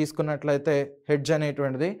అనేటువంటిది తీసుకున్నట్లయితే హెచ్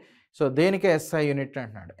అనేటువంటిది సో దేనికి SI యూనిట్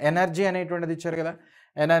అంటున్నాడు. ఎనర్జీ అనేటువంటిది ఇచ్చారు కదా,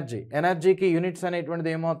 ఎనర్జీకి యూనిట్స్ అనేటువంటిది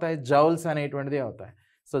ఏమవుతాయి, జౌల్స్ అనేటువంటిది అవుతాయి.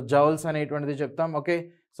 సో జౌల్స్ అనేటువంటిది చెప్తాం. ఓకే,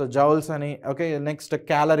 సో జౌల్స్ అని, ఓకే నెక్స్ట్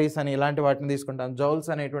క్యాలరీస్ అని ఇలాంటి వాటిని తీసుకుంటాం. జౌల్స్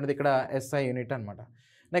అనేటువంటిది ఇక్కడ SI యూనిట్ అనమాట.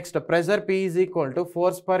 Next pressure P is equal to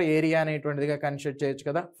force per area అనేటువంటిదిగా consider చేయొచ్చు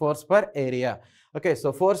కదా, force per area. Okay,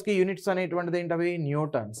 so ఫోర్స్కి units అనేటువంటిది ఏంటవి,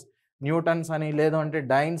 న్యూటన్స్ అని, లేదు అంటే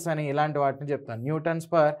డైన్స్ అని ఇలాంటి వాటిని చెప్తాను. న్యూటన్స్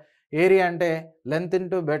పర్ ఏరియా అంటే లెంత్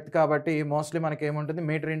ఇంటూ బ్రెడ్త్ కాబట్టి మోస్ట్లీ మనకి ఏముంటుంది,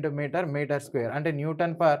 మీటర్ ఇంటూ మీటర్ స్క్వేర్, అంటే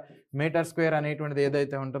న్యూటన్ పర్ మీటర్ స్క్వేర్ అనేటువంటిది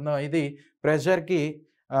ఏదైతే ఉంటుందో ఇది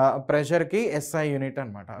ప్రెషర్కి SI యూనిట్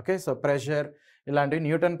అనమాట. ఓకే, సో ప్రెషర్ ఇలాంటివి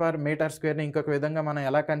న్యూటన్ పర్ మీటర్ స్క్వేర్ని ఇంకొక విధంగా మనం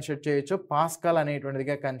ఎలా కన్సిడర్ చేయొచ్చు, పాస్కల్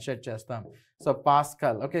అనేటువంటిదిగా కన్సిడర్ చేస్తాం. So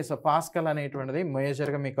pascal. Okay, so pascal అనేటువంటిది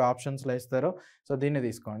మేజర్గా మీకు ఆప్షన్స్లో ఇస్తారు. సో దీన్ని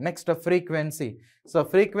తీసుకోండి. Next frequency. సో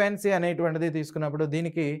ఫ్రీక్వెన్సీ అనేటువంటిది తీసుకున్నప్పుడు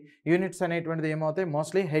దీనికి యూనిట్స్ అనేటువంటిది ఏమవుతాయి,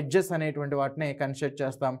 మోస్ట్లీ హెడ్జెస్ అనేటువంటి వాటిని కన్సిడర్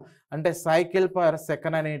చేస్తాం. అంటే సైకిల్ పర్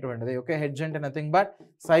సెకండ్ అనేటువంటిది. ఓకే, హెడ్జ్ అంటే nothing but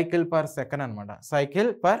cycle per second అనమాట,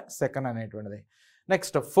 సైకిల్ పర్ సెకండ్ అనేటువంటిది.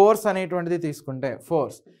 నెక్స్ట్ ఫోర్స్ అనేటువంటిది తీసుకుంటే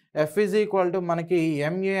force F is equal to మనకి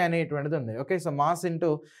MA అనేటువంటిది ఉంది. Okay, so mass into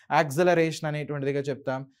acceleration అనేటువంటిదిగా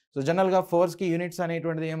చెప్తాం. సో జనరల్గా ఫోర్స్కి యూనిట్స్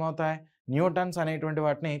అనేటువంటిది ఏమవుతాయి, న్యూటన్స్ అనేటువంటి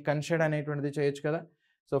వాటిని కన్సిడర్ అనేటువంటిది చేయొచ్చు కదా.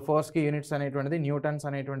 సో ఫోర్స్కి యూనిట్స్ అనేటువంటిది న్యూటన్స్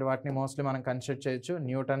అనేటువంటి వాటిని మోస్ట్లీ మనం కన్సిడర్ చేయొచ్చు,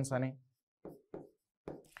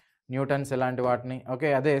 న్యూటన్స్ ఇలాంటి వాటిని. ఓకే,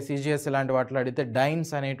 అదే CGS ఇలాంటి వాటిలో అడిగితే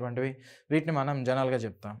డైన్స్ అనేటువంటివి, వీటిని మనం జనరల్గా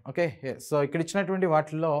చెప్తాం. ఓకే, సో ఇక్కడ ఇచ్చినటువంటి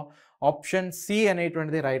వాటిల్లో ఆప్షన్ సి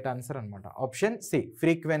అనేటువంటిది రైట్ ఆన్సర్ అనమాట. ఆప్షన్ సి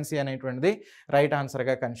ఫ్రీక్వెన్సీ అనేటువంటిది రైట్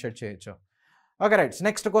ఆన్సర్గా కన్సిడర్ చేయొచ్చు. Okay right.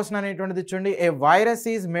 నెక్స్ట్ క్వశ్చన్ అనేటువంటిది చూడండి. ఏ virus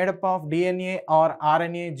is made up of DNA are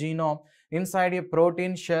RNA genome inside A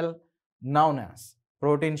protein shell noun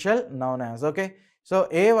as. Okay, so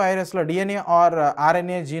A వైరస్లో DNA are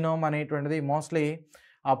RNA genome అనేటువంటిది mostly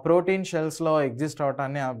ఆ protein షెల్స్లో exist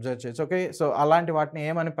అవటాన్ని observe చేయొచ్చు. Okay, so అలాంటి వాటిని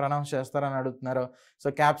ఏమని pronounce చేస్తారని అడుగుతున్నారు. సో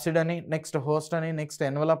క్యాప్సిడ్ అని, నెక్స్ట్ హోస్ట్ అని, నెక్స్ట్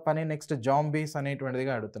ఎన్వలప్ అని, నెక్స్ట్ జాంబీస్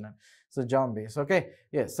అనేటువంటిదిగా అడుగుతున్నాను. So zombies. Okay,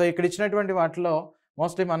 yes. So ఇక్కడ ఇచ్చినటువంటి వాటిలో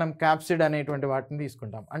మోస్ట్లీ మనం క్యాప్సిడ్ అనేటువంటి వాటిని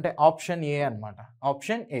తీసుకుంటాం. అంటే ఆప్షన్ ఏ అనమాట,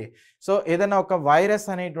 ఆప్షన్ ఏ. సో ఏదైనా ఒక వైరస్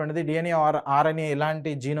అనేటువంటిది డిఎన్ఏ ఆర్ ఆర్ఎన్ఏ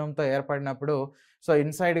ఇలాంటి జీనోమ్తో ఏర్పడినప్పుడు సో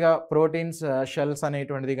ఇన్సైడ్గా ప్రోటీన్స్ షెల్స్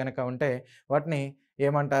అనేటువంటిది కనుక ఉంటే వాటిని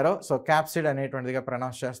ఏమంటారో సో క్యాప్సిడ్ అనేటువంటిదిగా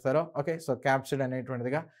ప్రొనౌన్స్ చేస్తారో. Okay, so capsid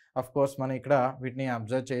అనేటువంటిదిగా of course మనం ఇక్కడ వీటిని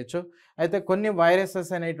అబ్జర్వ్ చేయొచ్చు. అయితే కొన్ని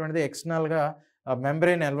వైరసెస్ అనేటువంటిది ఎక్స్టర్నల్గా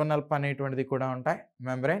మెంబ్రెయిన్ ఎన్వలప్ అనేటువంటిది కూడా ఉంటాయి.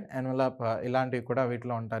 మెంబ్రెయిన్ ఎన్వలప్ ఇలాంటివి కూడా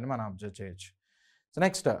వీటిలో ఉంటాయని మనం అబ్జర్వ్ చేయొచ్చు. సో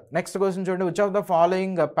నెక్స్ట్ క్వశ్చన్ చూడండి. Which of the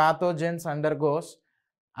following pathogens undergoes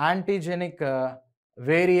antigenic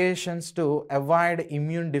variations to avoid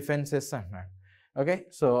immune defences అంటున్నాడు. Okay,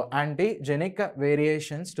 so antigenic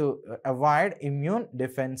variations to avoid immune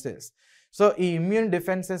defences. So ఈ ఇమ్యూన్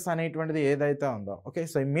డిఫెన్సెస్ అనేటువంటిది ఏదైతే ఉందో, ఓకే,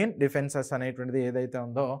 సో ఇమ్యూన్ డిఫెన్సెస్ అనేటువంటిది ఏదైతే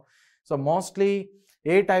ఉందో so mostly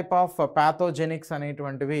A type of ప్యాథోజెనిక్స్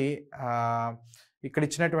అనేటువంటివి ఇక్కడ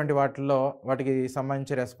ఇచ్చినటువంటి వాటిల్లో వాటికి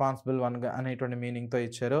సంబంధించి రెస్పాన్సిబుల్ వన్ అనేటువంటి మీనింగ్తో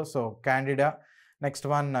ఇచ్చారు. So Candida, next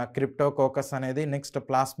one Cryptococcus అనేది, నెక్స్ట్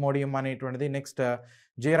ప్లాస్మోడియం అనేటువంటిది, నెక్స్ట్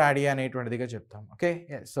జిరాడియా అనేటువంటిదిగా చెప్తాం. ఓకే,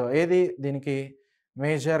 సో ఏది దీనికి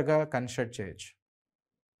మేజర్గా కన్సిడర్ చేయొచ్చు,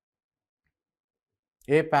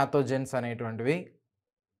 ఏ ప్యాథోజెన్స్ అనేటువంటివి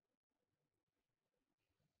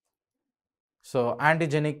సో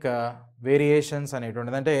యాంటీజెనిక్ వేరియేషన్స్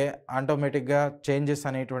అనేటువంటిది అంటే ఆటోమేటిక్గా చేంజెస్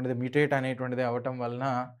అనేటువంటిది మ్యూటేట్ అనేటువంటిది అవ్వటం వలన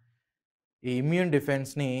ఈ ఇమ్యూన్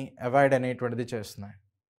డిఫెన్స్ని అవాయిడ్ అనేటువంటిది చేస్తున్నాయి.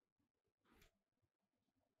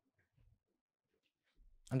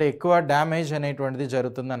 అంటే ఎక్కువ డ్యామేజ్ అనేటువంటిది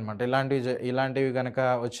జరుగుతుంది అనమాట. ఇలాంటివి కనుక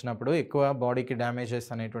వచ్చినప్పుడు ఎక్కువ బాడీకి డ్యామేజెస్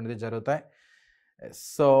అనేటువంటిది జరుగుతాయి.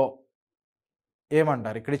 సో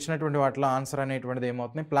ఏమంటారు ఇక్కడ ఇచ్చినటువంటి వాటిలో ఆన్సర్ అనేటువంటిది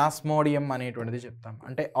ఏమవుతుంది, ప్లాస్మోడియం అనేటువంటిది చెప్తాం.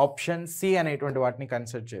 అంటే ఆప్షన్ సి అనేటువంటి వాటిని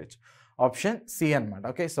కన్సిడర్ చేయొచ్చు, ఆప్షన్ సి అనమాట.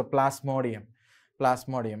 Okay, so plasmodium.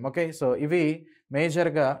 Okay, so ఇవి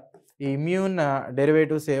మేజర్గా ఈ ఇమ్యూన్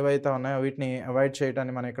డెరివేటివ్స్ ఏవైతే ఉన్నాయో వీటిని అవాయిడ్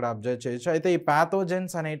చేయడాన్ని మనం ఇక్కడ అబ్జర్వ్ చేయొచ్చు. అయితే ఈ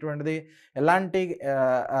ప్యాథోజెన్స్ అనేటువంటిది ఎలాంటి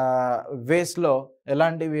వేస్లో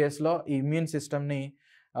ఈ ఇమ్యూన్ సిస్టమ్ని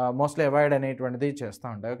మోస్ట్లీ అవాయిడ్ అనేటువంటిది చేస్తూ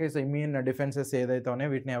ఉంటాయి. ఓకే, సో ఇమ్యూన్ డిఫెన్సెస్ ఏదైతే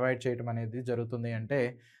ఉన్నాయో వీటిని అవాయిడ్ చేయడం అనేది జరుగుతుంది. అంటే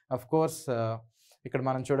అఫ్ కోర్స్ ఇక్కడ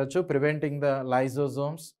మనం చూడొచ్చు preventing the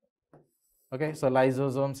lysosomes. Okay, so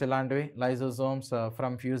lysosomes ఇలాంటివి, lysosomes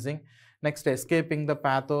from fusing, next escaping the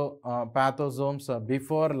ప్యాథోజోమ్స్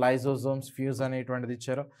before lysosomes fuse అనేటువంటిది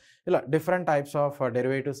ఇచ్చారు. ఇలా డిఫరెంట్ టైప్స్ ఆఫ్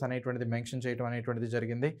డెరివేటివ్స్ అనేటువంటిది మెన్షన్ చేయడం అనేటువంటిది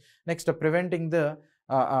జరిగింది. నెక్స్ట్ ప్రివెంటింగ్ ద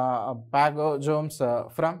పాగోజోమ్స్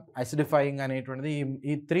ఫ్రమ్ అసిడిఫైయింగ్ అనేటువంటిది.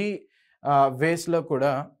 ఈ 3 వేస్లో కూడా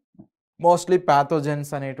మోస్ట్లీ ప్యాథోజెన్స్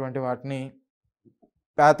అనేటువంటి వాటిని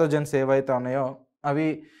ప్యాథోజెన్స్ ఏవైతే ఉన్నాయో అవి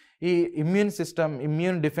ఈ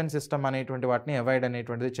ఇమ్యూన్ డిఫెన్స్ సిస్టమ్ అనేటువంటి వాటిని అవాయిడ్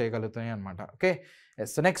అనేటువంటిది చేయగలుగుతాయి అనమాట. Okay,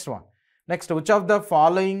 yes. Next which of the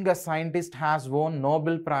following scientist has వోన్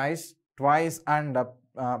Nobel prize twice and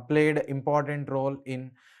played important role in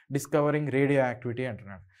discovering radio activity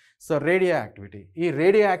అంటున్నాడు. సో రేడియో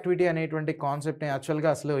యాక్టివిటీ అనేటువంటి కాన్సెప్ట్ని యాక్చువల్గా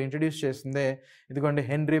అసలు ఇంట్రడ్యూస్ చేసిందే ఇదిగోండి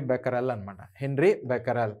హెన్రీ బెకరల్ అనమాట. Henry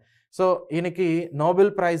Becquerel. సో ఈయనకి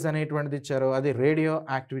నోబెల్ ప్రైజ్ అనేటువంటిది ఇచ్చారు, అది రేడియో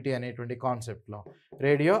యాక్టివిటీ అనేటువంటి కాన్సెప్ట్లో.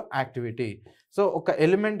 Radio activity. సో ఒక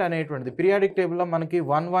ఎలిమెంట్ అనేటువంటిది పీరియాడిక్ టేబుల్లో మనకి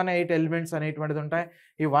 118 ఎలిమెంట్స్ అనేటువంటిది ఉంటాయి.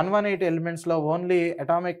 ఈ 118 ఎలిమెంట్స్లో ఓన్లీ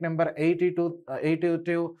అటామిక్ నెంబర్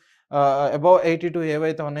 82 అబౌవ్ 82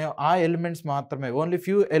 ఏవైతే ఉన్నాయో ఆ ఎలిమెంట్స్ మాత్రమే, ఓన్లీ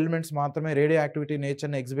ఫ్యూ ఎలిమెంట్స్ మాత్రమే రేడియో యాక్టివిటీ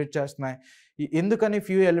నేచర్ని ఎగ్జిబిట్ చేస్తున్నాయి. ఎందుకని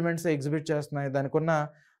ఫ్యూ ఎలిమెంట్స్ ఎగ్జిబిట్ చేస్తున్నాయి, దానికి ఉన్న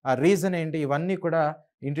రీజన్ ఏంటి, ఇవన్నీ కూడా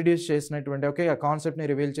ఇంట్రడ్యూస్ చేసినటువంటి ఆ కాన్సెప్ట్ని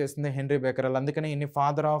రివీల్ చేసింది హెన్రీ బెకరల్. అందుకని ఇన్ని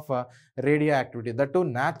father of radio activity, that to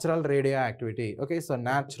natural radio activity. Okay, so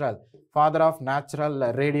father of natural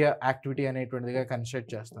radio activity అనేటువంటిదిగా consider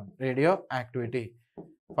చేస్తాం. Radio activity,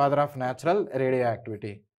 father of natural radio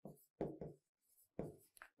activity.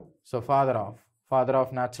 So father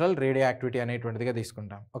of natural radio activity అనేటువంటిదిగా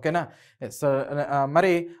తీసుకుంటాం. ఓకేనా. So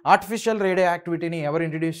మరి artificial radio యాక్టివిటీని ఎవరు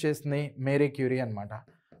introduce చేసింది, Marie Curie అనమాట.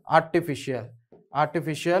 Artificial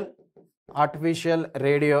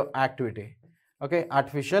radio activity. Okay,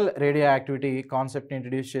 artificial radio activity కాన్సెప్ట్ని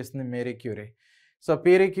introduce చేసింది Marie Curie. So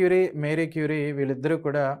Marie Curie వీళ్ళిద్దరూ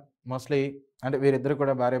కూడా మోస్ట్లీ అంటే వీరిద్దరు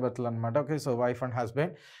కూడా భార్యాభర్తలు అనమాట. Okay, so wife and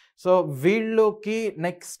husband. So వీళ్ళకి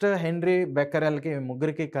నెక్స్ట్ హెన్రీ బెకరెల్కి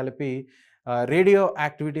ముగ్గురికి కలిపి రేడియో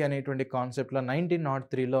యాక్టివిటీ అనేటువంటి కాన్సెప్ట్లో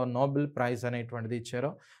 1903లో నోబెల్ ప్రైజ్ అనేటువంటిది ఇచ్చారు.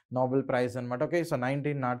 నోబెల్ ప్రైజ్ అనమాట. Okay, so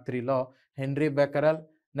 1903లో henry బెకరెల్,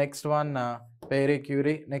 next one పేరీ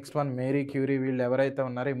Curie, next one Marie Curie, వీళ్ళు ఎవరైతే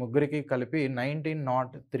ఉన్నారో ఈ ముగ్గురికి కలిపి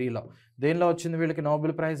 1903లో దేనిలో వచ్చింది వీళ్ళకి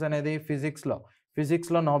నోబెల్ ప్రైజ్ అనేది,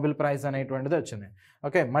 ఫిజిక్స్లో నోబెల్ ప్రైజ్ అనేటువంటిది వచ్చింది.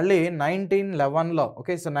 ఓకే, మళ్ళీ 1911లో,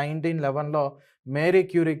 ఓకే, సో 1911లో మేరీ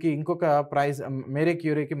క్యూరీకి ఇంకొక ప్రైజ్, మేరీ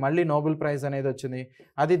క్యూరీకి మళ్ళీ నోబెల్ ప్రైజ్ అనేది వచ్చింది.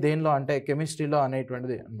 అది దేనిలో అంటే కెమిస్ట్రీలో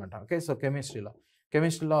అనేటువంటిది అనమాట. ఓకే, సో కెమిస్ట్రీలో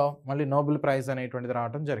మళ్ళీ నోబెల్ ప్రైజ్ అనేటువంటిది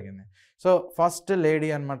రావడం జరిగింది. సో ఫస్ట్ లేడీ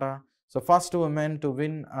అనమాట. So first women to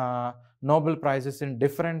win Nobel prices in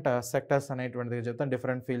different sectors అనేటువంటిది చెప్తాం,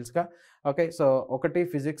 డిఫరెంట్ ఫీల్డ్స్గా. ఓకే, సో ఒకటి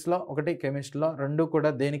ఫిజిక్స్లో, ఒకటి కెమిస్ట్రీలో, రెండు కూడా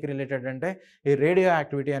దేనికి రిలేటెడ్ అంటే ఈ రేడియో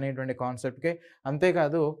యాక్టివిటీ అనేటువంటి కాన్సెప్ట్కి.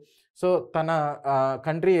 అంతేకాదు, సో తన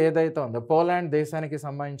కంట్రీ ఏదైతే ఉందో పోలాండ్ దేశానికి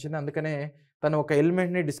సంబంధించింది, అందుకనే తను ఒక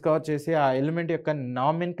ఎలిమెంట్ని డిస్కవర్ చేసి ఆ ఎలిమెంట్ యొక్క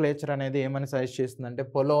నామిన్క్లేచర్ అనేది ఏమని సజెస్ట్ చేస్తుందంటే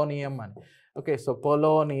పొలోనియం అని. ఓకే, సో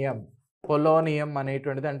పొలోనియం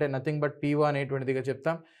అనేటువంటిది అంటే నథింగ్ బట్ పిఓ అనేటువంటిదిగా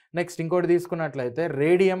చెప్తాం. నెక్స్ట్ ఇంకోటి తీసుకున్నట్లయితే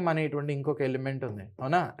రేడియం అనేటువంటి ఇంకొక ఎలిమెంట్ ఉంది,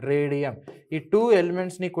 అవునా, రేడియం. ఈ 2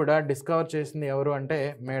 ఎలిమెంట్స్ని కూడా డిస్కవర్ చేసింది ఎవరు అంటే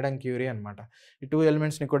మేడం క్యూరీ అనమాట. ఈ 2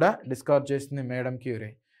 ఎలిమెంట్స్ని కూడా డిస్కవర్ చేసింది madam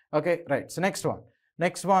Curie. Okay, right. So next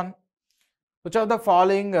one which of the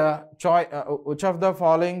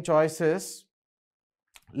following choices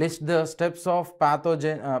list the steps of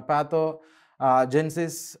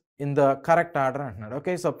pathogenesis in the correct order అంటున్నాడు.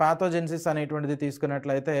 ఓకే, సో ప్యాథోజెన్సిస్ అనేటువంటిది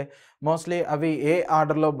తీసుకున్నట్లయితే మోస్ట్లీ అవి ఏ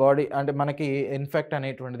ఆర్డర్లో బాడీ అంటే మనకి ఇన్ఫెక్ట్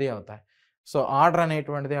అనేటువంటిది అవుతాయి. సో ఆర్డర్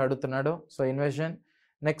అనేటువంటిది అడుగుతున్నాడు. So ఇన్వెషన్,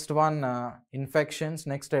 next one infections,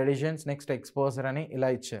 next editions, next exposure అని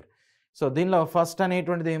ఇలా ఇచ్చారు. సో దీనిలో ఫస్ట్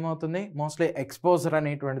అనేటువంటిది ఏమవుతుంది, మోస్ట్లీ ఎక్స్పోజర్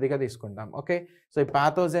అనేటువంటిదిగా తీసుకుంటాం. ఓకే, సో ఈ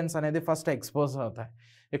ప్యాథోజెన్స్ అనేది ఫస్ట్ ఎక్స్పోజ్ అవుతాయి.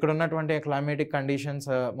 ఇక్కడ ఉన్నటువంటి climatic conditions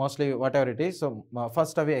mostly what ever it is, so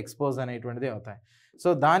first అవి ఎక్స్పోజ్ అనేటువంటిది అవుతాయి. సో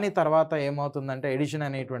దాని తర్వాత ఏమవుతుందంటే ఎడిషన్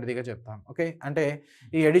అనేటువంటిదిగా చెప్తాం. ఓకే, అంటే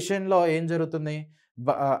ఈ ఎడిషన్లో ఏం జరుగుతుంది,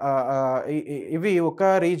 ఇవి ఒక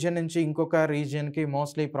రీజియన్ నుంచి ఇంకొక రీజియన్కి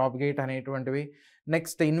మోస్ట్లీ ప్రాపగేట్ అనేటువంటివి.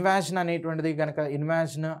 నెక్స్ట్ ఇన్వాజన్ అనేటువంటిది కనుక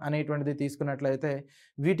ఇన్వాజన్ అనేటువంటిది తీసుకున్నట్లయితే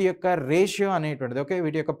వీటి యొక్క రేషియో అనేటువంటిది, ఓకే,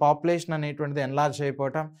 వీటి యొక్క పాపులేషన్ అనేటువంటిది ఎన్లార్జ్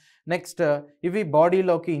అయిపోవటం. నెక్స్ట్ ఇవి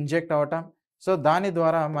బాడీలోకి ఇంజెక్ట్ అవ్వటం. సో దాని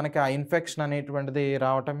ద్వారా మనకి ఆ ఇన్ఫెక్షన్ అనేటువంటిది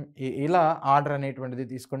రావటం. ఇలా ఆర్డర్ అనేటువంటిది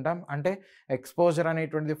తీసుకుంటాం. అంటే ఎక్స్పోజర్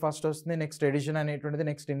అనేటువంటిది ఫస్ట్ వస్తుంది, నెక్స్ట్ ఎడిషన్ అనేటువంటిది,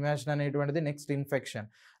 నెక్స్ట్ ఇన్వాజన్ అనేటువంటిది, నెక్స్ట్ ఇన్ఫెక్షన్.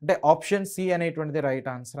 అంటే ఆప్షన్ సి అనేటువంటిది రైట్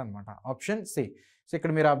ఆన్సర్ అనమాట, ఆప్షన్ సి. సో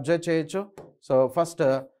ఇక్కడ మీరు అబ్జర్వ్ చేయొచ్చు. సో ఫస్ట్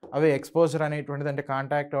అవి ఎక్స్పోజర్ అనేటువంటిది అంటే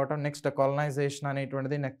కాంటాక్ట్ అవ్వటం, నెక్స్ట్ కొలనైజేషన్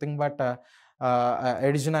అనేటువంటిది, నథింగ్ బట్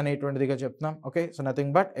ఎడిషన్ అనేటువంటిదిగా చెప్తున్నాం. Okay, so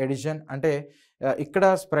nothing but edition అంటే ఇక్కడ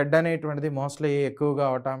స్ప్రెడ్ అనేటువంటిది మోస్ట్లీ ఎక్కువగా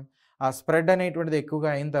అవటం. ఆ స్ప్రెడ్ అనేటువంటిది ఎక్కువగా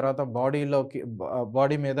అయిన తర్వాత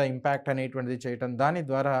బాడీ మీద ఇంపాక్ట్ అనేటువంటిది చేయటం, దాని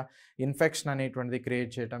ద్వారా ఇన్ఫెక్షన్ అనేటువంటిది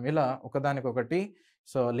క్రియేట్ చేయటం, ఇలా ఒకదానికొకటి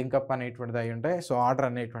సో లింకప్ అనేటువంటిది అయి ఉంటాయి. సో ఆర్డర్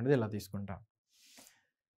అనేటువంటిది ఇలా తీసుకుంటాం.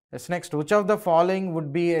 Next which of the following would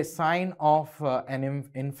be A sign of N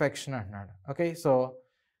infection అంటున్నాడు. ఓకే, సో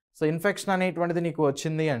ఇన్ఫెక్షన్ అనేటువంటిది నీకు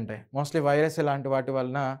వచ్చింది అంటే మోస్ట్లీ వైరస్ ఇలాంటి వాటి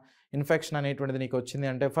వలన ఇన్ఫెక్షన్ అనేటువంటిది నీకు వచ్చింది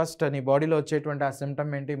అంటే ఫస్ట్ నీ బాడీలో వచ్చేటువంటి ఆ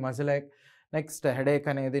సిమ్టమ్ ఏంటి, మజిల్ ఏక్, నెక్స్ట్ హెడేక్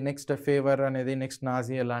అనేది, నెక్స్ట్ ఫీవర్ అనేది, నెక్స్ట్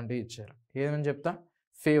నాజియా లాంటివి ఇచ్చారు. ఏమని చెప్తా,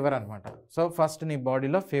 ఫీవర్ అనమాట. సో ఫస్ట్ నీ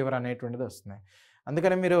బాడీలో ఫీవర్ అనేటువంటిది వస్తుంది.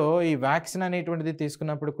 అందుకని మీరు ఈ వ్యాక్సిన్ అనేటువంటిది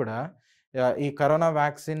తీసుకున్నప్పుడు కూడా ఈ కరోనా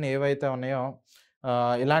వ్యాక్సిన్ ఏవైతే ఉన్నాయో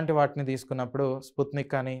ఇలాంటి వాటిని తీసుకున్నప్పుడు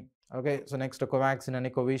స్పుత్నిక్ అని, ఓకే, సో నెక్స్ట్ కోవాక్సిన్ అని,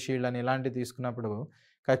 కోవిషీల్డ్ అని ఇలాంటివి తీసుకున్నప్పుడు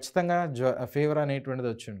ఖచ్చితంగా ఫీవర్ అనేటువంటిది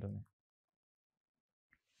వచ్చి ఉంటుంది.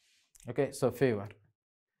 Okay, so fever.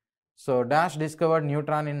 So dash discovered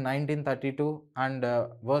neutron in 1932 and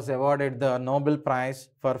was awarded the Nobel prize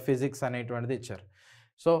for physics అనేటువంటిది ఇచ్చారు.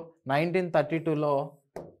 సో 1932లో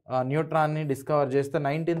న్యూట్రాన్ని డిస్కవర్ చేస్తే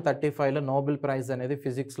 1935లో నోబెల్ ప్రైజ్ అనేది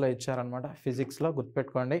ఫిజిక్స్లో ఇచ్చారనమాట. ఫిజిక్స్లో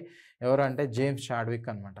గుర్తుపెట్టుకోండి, ఎవరు అంటే జేమ్స్ చాడ్విక్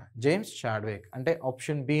అనమాట. జేమ్స్ చాడ్విక్ అంటే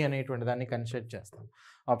ఆప్షన్ బి అనేటువంటి దాన్ని కన్సిడర్ చేస్తాం,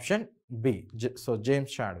 option B. So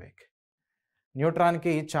James Chadwick.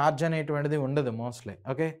 న్యూట్రాన్కి charge అనేటువంటిది ఉండదు mostly.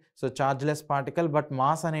 Okay, so ఛార్జ్లెస్ particle but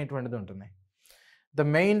mass అనేటువంటిది ఉంటుంది. The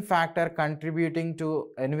main factor contributing to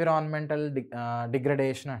environmental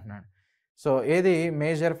degradation అంటున్నాడు. సో ఏది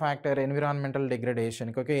major factor environmental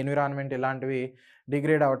డిగ్రేడేషన్కి, okay, environment ఇలాంటివి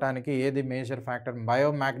డిగ్రేడ్ అవడానికి ఏది మేజర్ ఫ్యాక్టర్,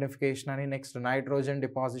 బయోమాగ్నిఫికేషన్ అని, నెక్స్ట్ నైట్రోజన్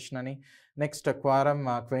డిపాజిషన్ అని, నెక్స్ట్ క్వారమ్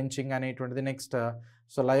క్వెంచింగ్ అనేటువంటిది, నెక్స్ట్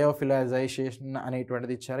సో లయోఫిలైజేషన్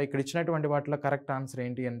అనేటువంటిది ఇచ్చారు. ఇక్కడ ఇచ్చినటువంటి వాటిలో కరెక్ట్ ఆన్సర్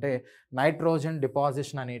ఏంటి అంటే నైట్రోజన్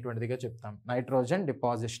డిపాజిషన్ అనేటువంటిదిగా చెప్తాం. నైట్రోజన్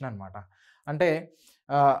డిపాజిషన్ అనమాట. అంటే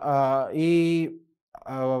ఈ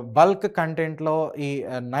బల్క్ కంటెంట్లో ఈ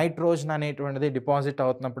నైట్రోజన్ అనేటువంటిది డిపాజిట్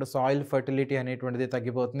అవుతున్నప్పుడు సాయిల్ ఫర్టిలిటీ అనేటువంటిది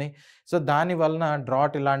తగ్గిపోతుంది. సో దాని వలన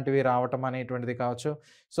డ్రాట్ ఇలాంటివి రావటం అనేటువంటిది కావచ్చు.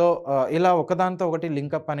 సో ఇలా ఒకదాంతో ఒకటి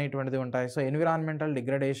లింకప్ అనేటువంటిది ఉంటాయి. సో ఎన్విరాన్మెంటల్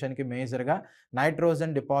డిగ్రేడేషన్కి మేజర్గా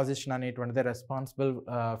నైట్రోజన్ డిపాజిషన్ అనేటువంటిది రెస్పాన్సిబుల్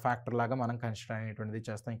ఫ్యాక్టర్ లాగా మనం కన్సిడర్ అనేటువంటిది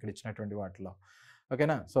చేస్తాం ఇక్కడ ఇచ్చినటువంటి వాటిలో.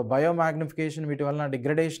 ఓకేనా, సో బయోమాగ్నిఫికేషన్ వీటి వలన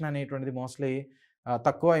డిగ్రేడేషన్ అనేటువంటిది మోస్ట్లీ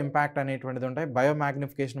తక్కువ ఇంపాక్ట్ అనేటువంటిది ఉంటాయి.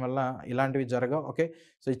 బయోమాగ్నిఫికేషన్ వల్ల ఇలాంటివి జరగవు. ఓకే,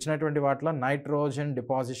 సో ఇచ్చినటువంటి వాటిలో నైట్రోజన్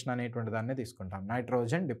డిపాజిషన్ అనేటువంటి దాన్ని తీసుకుంటాం.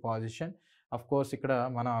 నైట్రోజన్ డిపాజిషన్ ఆఫ్ కోర్స్ ఇక్కడ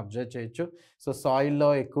మనం అబ్జర్వ్ చేయొచ్చు. సో సాయిల్లో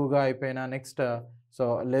ఎక్కువగా అయిపోయినా నెక్స్ట్ సో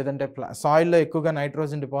లేదంటే సాయిల్లో ఎక్కువగా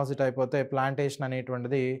నైట్రోజన్ డిపాజిట్ అయిపోతే ప్లాంటేషన్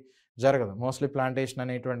అనేటువంటిది జరగదు. మోస్ట్లీ ప్లాంటేషన్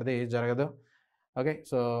అనేటువంటిది జరగదు. ఓకే,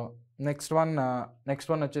 సో నెక్స్ట్ వన్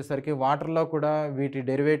వచ్చేసరికి వాటర్లో కూడా వీటి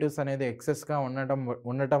డెరివేటివ్స్ అనేది ఎక్సెస్గా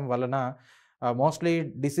ఉండటం వలన మోస్ట్లీ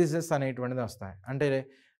డిసీజెస్ అనేటువంటిది వస్తాయి. అంటే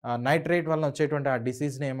నైట్రేట్ వలన వచ్చేటువంటి ఆ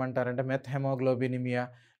డిసీజ్ని ఏమంటారంటే మెథెమోగ్లోబినిమియా,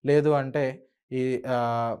 లేదు అంటే ఈ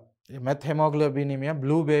మెథెమోగ్లోబినిమియా,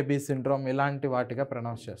 బ్లూ బేబీ సిండ్రోమ్ ఇలాంటి వాటిగా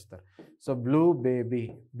ప్రొనౌన్స్ చేస్తారు. So blue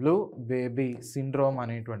baby syndrome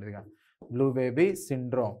అనేటువంటిదిగా blue baby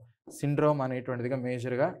syndrome అనేటువంటిదిగా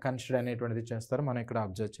మేజర్గా కన్సిడర్ అనేటువంటిది చేస్తారు. మనం ఇక్కడ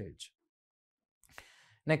అబ్జర్వ్ చేయొచ్చు.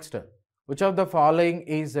 Next which of the following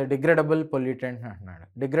is degradable pollutant అంటున్నాడు.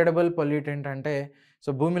 డిగ్రేడబుల్ పొల్యూటెంట్ అంటే సో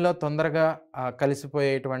భూమిలో తొందరగా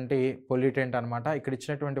కలిసిపోయేటువంటి పొల్యూటెంట్ అనమాట. ఇక్కడ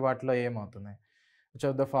ఇచ్చినటువంటి వాటిలో ఏమవుతుంది? Which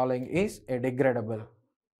of the following is a degradable.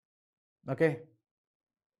 Okay,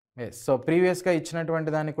 so ప్రీవియస్గా ఇచ్చినటువంటి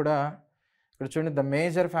దాన్ని కూడా ఇక్కడ చూడండి, the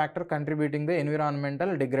major factor contributing the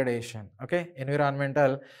environmental degradation. Okay,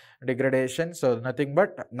 environmental degradation, so nothing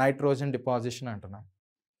but nitrogen deposition అంటున్నాం.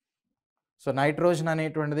 సో నైట్రోజన్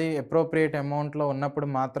అనేటువంటిది అప్రోప్రియేట్ అమౌంట్లో ఉన్నప్పుడు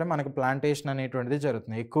మాత్రమే మనకు ప్లాంటేషన్ అనేటువంటిది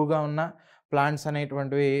జరుగుతుంది. ఎక్కువగా ఉన్న ప్లాంట్స్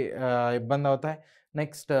అనేటువంటివి ఇబ్బంది అవుతాయి.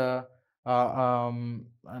 నెక్స్ట్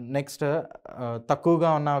తక్కువగా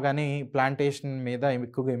ఉన్నా కానీ ప్లాంటేషన్ మీద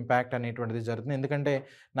ఎక్కువగా ఇంపాక్ట్ అనేటువంటిది జరుగుతుంది. ఎందుకంటే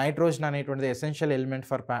నైట్రోజన్ అనేటువంటిది ఎసెన్షియల్ ఎలిమెంట్స్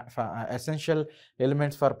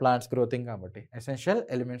ఫర్ ప్లాంట్స్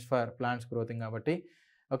గ్రోతింగ్ కాబట్టి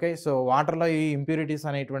ఓకే, సో వాటర్లో ఈ ఇంప్యూరిటీస్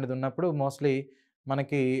అనేటువంటిది ఉన్నప్పుడు మోస్ట్లీ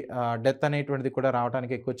మనకి డెత్ అనేటువంటిది కూడా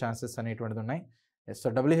రావడానికి ఎక్కువ ఛాన్సెస్ అనేటువంటిది ఉన్నాయి. సో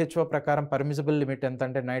WHO ప్రకారం పర్మిసిబుల్ లిమిట్ ఎంత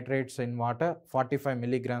అంటే నైట్రేట్స్ ఇన్ వాటర్ 45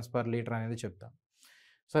 mg/L అనేది చెప్తాం.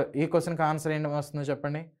 సో ఈ క్వశ్చన్కి ఆన్సర్ ఏంటి వస్తుందో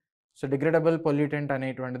చెప్పండి. సో డిగ్రేడబుల్ పొల్యూటెంట్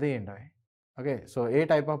అనేటువంటిది ఏంటి? Okay, so A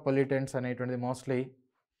type of pollutants అనేటువంటిది mostly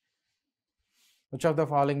which of the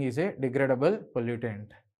following is a degradable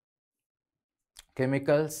pollutant?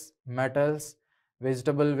 Chemicals, metals,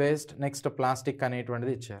 vegetable waste, next plastic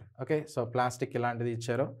అనేటువంటిది ఇచ్చారు. ఓకే, సో ప్లాస్టిక్ ఇలాంటిది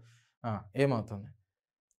ఇచ్చారు. ఏమవుతుంది?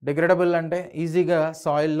 డిగ్రేడబుల్ అంటే ఈజీగా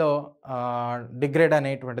సాయిల్లో డిగ్రేడ్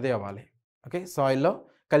అనేటువంటిది అవ్వాలి. ఓకే, సాయిల్లో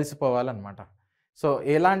కలిసిపోవాలన్నమాట. సో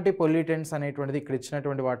ఎలాంటి పొల్యూటెంట్స్ అనేటువంటిది ఇక్కడ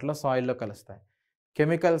ఇచ్చినటువంటి వాటిలో సాయిల్లో కలుస్తాయి?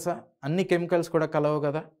 కెమికల్సా? అన్ని కెమికల్స్ కూడా కలవు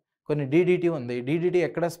కదా. కొన్ని DDT ఉంది. DDT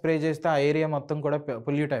ఎక్కడ స్ప్రే చేస్తే ఆ ఏరియా మొత్తం కూడా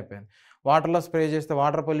పొల్యూట్ అయిపోయింది. వాటర్లో స్ప్రే చేస్తే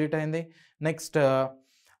వాటర్ పొల్యూట్ అయింది. నెక్స్ట్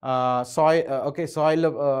సాయిల్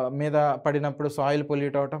మీద పడినప్పుడు సాయిల్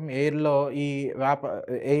పొల్యూట్ అవటం,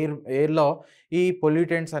 ఎయిర్లో ఈ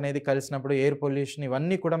పొల్యూటెంట్స్ అనేది కలిసినప్పుడు ఎయిర్ పొల్యూషన్,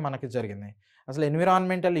 ఇవన్నీ కూడా మనకి జరిగింది. అసలు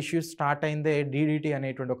ఎన్విరాన్మెంటల్ ఇష్యూస్ స్టార్ట్ అయిందే DDT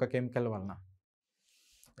అనేటువంటి ఒక కెమికల్ వలన.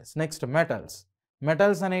 నెక్స్ట్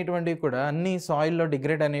మెటల్స్ అనేటువంటివి కూడా అన్ని సాయిల్లో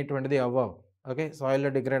డిగ్రేడ్ అనేటువంటిది అవ్వవు. ఓకే, సాయిల్లో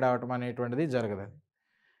డిగ్రేడ్ అవ్వటం అనేటువంటిది జరగదు.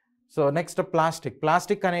 సో నెక్స్ట్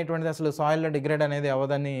ప్లాస్టిక్ అనేటువంటిది అసలు సాయిల్లో డిగ్రేడ్ అనేది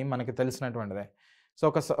అవ్వదని మనకి తెలిసినటువంటిదే. సో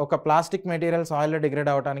ఒక ప్లాస్టిక్ మెటీరియల్ సాయిల్లో డిగ్రేడ్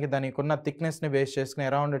అవ్వడానికి దానికి ఉన్న థిక్నెస్ని బేస్ చేసుకుని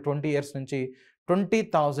అరౌండ్ 20 years నుంచి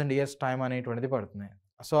 20,000 years టైం అనేటువంటిది పడుతుంది.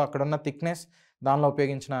 సో అక్కడ ఉన్న థిక్నెస్, దానిలో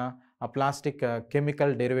ఉపయోగించిన ఆ ప్లాస్టిక్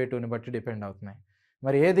కెమికల్ డెరివేటివ్ని బట్టి డిపెండ్ అవుతున్నాయి.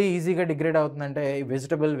 మరి ఏది ఈజీగా డిగ్రేడ్ అవుతుందంటే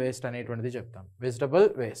వెజిటబుల్ వేస్ట్ అనేటువంటిది చెప్తాం. Vegetable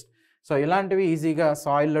waste. సో ఇలాంటివి ఈజీగా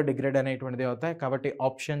సాయిల్లో డిగ్రేడ్ అనేటువంటిది అవుతాయి. కాబట్టి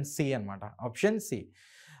ఆప్షన్ సి అనమాట, option C.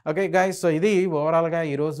 Okay guys, so ఇది ఓవరాల్గా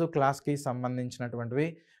ఈరోజు క్లాస్కి సంబంధించినటువంటివి.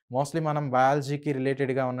 మోస్ట్లీ మనం బయాలజీకి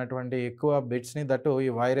రిలేటెడ్గా ఉన్నటువంటి ఎక్కువ బిట్స్ని, దట్టు ఈ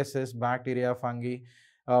వైరసెస్, బ్యాక్టీరియా, ఫంగి,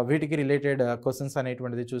 వీటికి రిలేటెడ్ క్వశ్చన్స్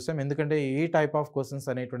అనేటువంటిది చూసాం. ఎందుకంటే ఈ టైప్ ఆఫ్ క్వశ్చన్స్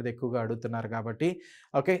అనేటువంటిది ఎక్కువగా అడుగుతున్నారు కాబట్టి.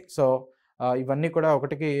 ఓకే, సో ఇవన్నీ కూడా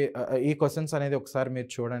ఒకటికి ఈ క్వశ్చన్స్ అనేది ఒకసారి మీరు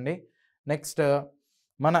చూడండి. నెక్స్ట్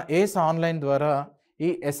మన ఏస్ ఆన్లైన్ ద్వారా ఈ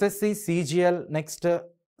SSCJE నెక్స్ట్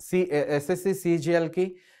SSCJEకి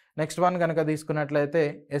నెక్స్ట్ వన్ కనుక తీసుకున్నట్లయితే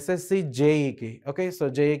SSCJEకి. ఓకే, సో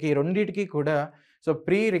జేఈకి రెండింటికి కూడా సో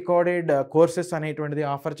ప్రీ రికార్డెడ్ కోర్సెస్ అనేటువంటిది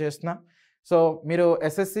ఆఫర్ చేస్తున్నాం. సో మీరు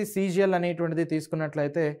SSCJE అనేటువంటిది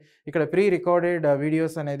తీసుకున్నట్లయితే ఇక్కడ ప్రీ రికార్డెడ్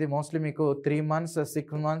వీడియోస్ అనేది మోస్ట్లీ మీకు 3 months,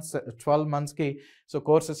 6 months, 12 monthsకి సో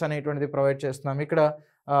కోర్సెస్ అనేటువంటిది ప్రొవైడ్ చేస్తున్నాం. ఇక్కడ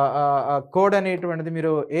కోడ్ అనేటువంటిది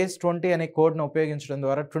మీరు ACE20 అనే కోడ్ను ఉపయోగించడం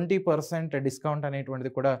ద్వారా 20% డిస్కౌంట్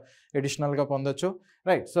అనేటువంటిది కూడా అడిషనల్గా పొందొచ్చు.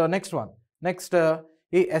 రైట్, సో నెక్స్ట్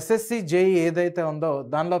ఈ SSCJE ఏదైతే ఉందో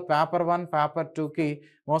దానిలో పేపర్ 1, పేపర్ 2కి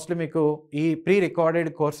మోస్ట్లీ మీకు ఈ ప్రీ రికార్డెడ్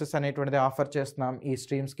కోర్సెస్ అనేటువంటిది ఆఫర్ చేస్తున్నాం ఈ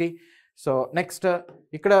స్ట్రీమ్స్కి. సో నెక్స్ట్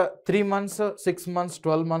ఇక్కడ 3 months 6 months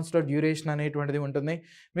 12 monthsలో డ్యూరేషన్ అనేటువంటిది ఉంటుంది.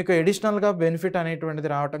 మీకు అడిషనల్గా బెనిఫిట్ అనేటువంటిది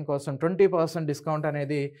రావడం కోసం 20% డిస్కౌంట్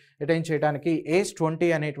అనేది అటైన్ చేయడానికి ఏజ్ 20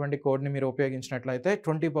 అనేటువంటి కోడ్ని మీరు ఉపయోగించినట్లయితే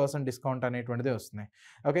 20% డిస్కౌంట్ అనేటువంటిది వస్తుంది.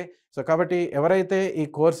 ఓకే, సో కాబట్టి ఎవరైతే ఈ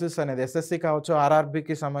కోర్సెస్ అనేది ఎస్ఎస్సి కావచ్చు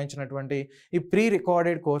ఆర్ఆర్బికి సంబంధించినటువంటి ఈ ప్రీ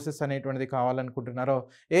రికార్డెడ్ కోర్సెస్ అనేటువంటిది కావాలనుకుంటున్నారో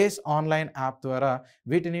ఏస్ ఆన్లైన్ యాప్ ద్వారా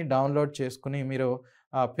వీటిని డౌన్లోడ్ చేసుకుని మీరు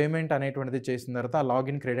పేమెంట్ అనేటువంటిది చేసిన తర్వాత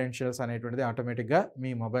లాగిన్ క్రెడెన్షియల్స్ అనేటువంటిది ఆటోమేటిక్గా మీ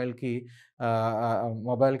మొబైల్కి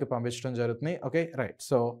పంపించడం జరుగుతుంది. Okay right.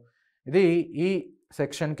 సో ఇది ఈ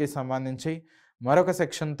సెక్షన్కి సంబంధించి మరొక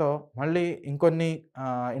సెక్షన్తో మళ్ళీ ఇంకొన్ని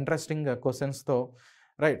ఇంట్రెస్టింగ్ క్వశ్చన్స్తో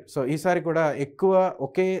రైట్. సో ఈసారి కూడా ఎక్కువ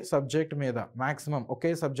ఒకే సబ్జెక్ట్ మీద మ్యాక్సిమం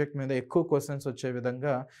ఒకే సబ్జెక్ట్ మీద ఎక్కువ క్వశ్చన్స్ వచ్చే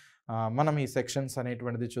విధంగా మనం ఈ సెక్షన్స్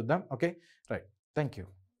అనేటువంటిది చూద్దాం. Okay right, thank you.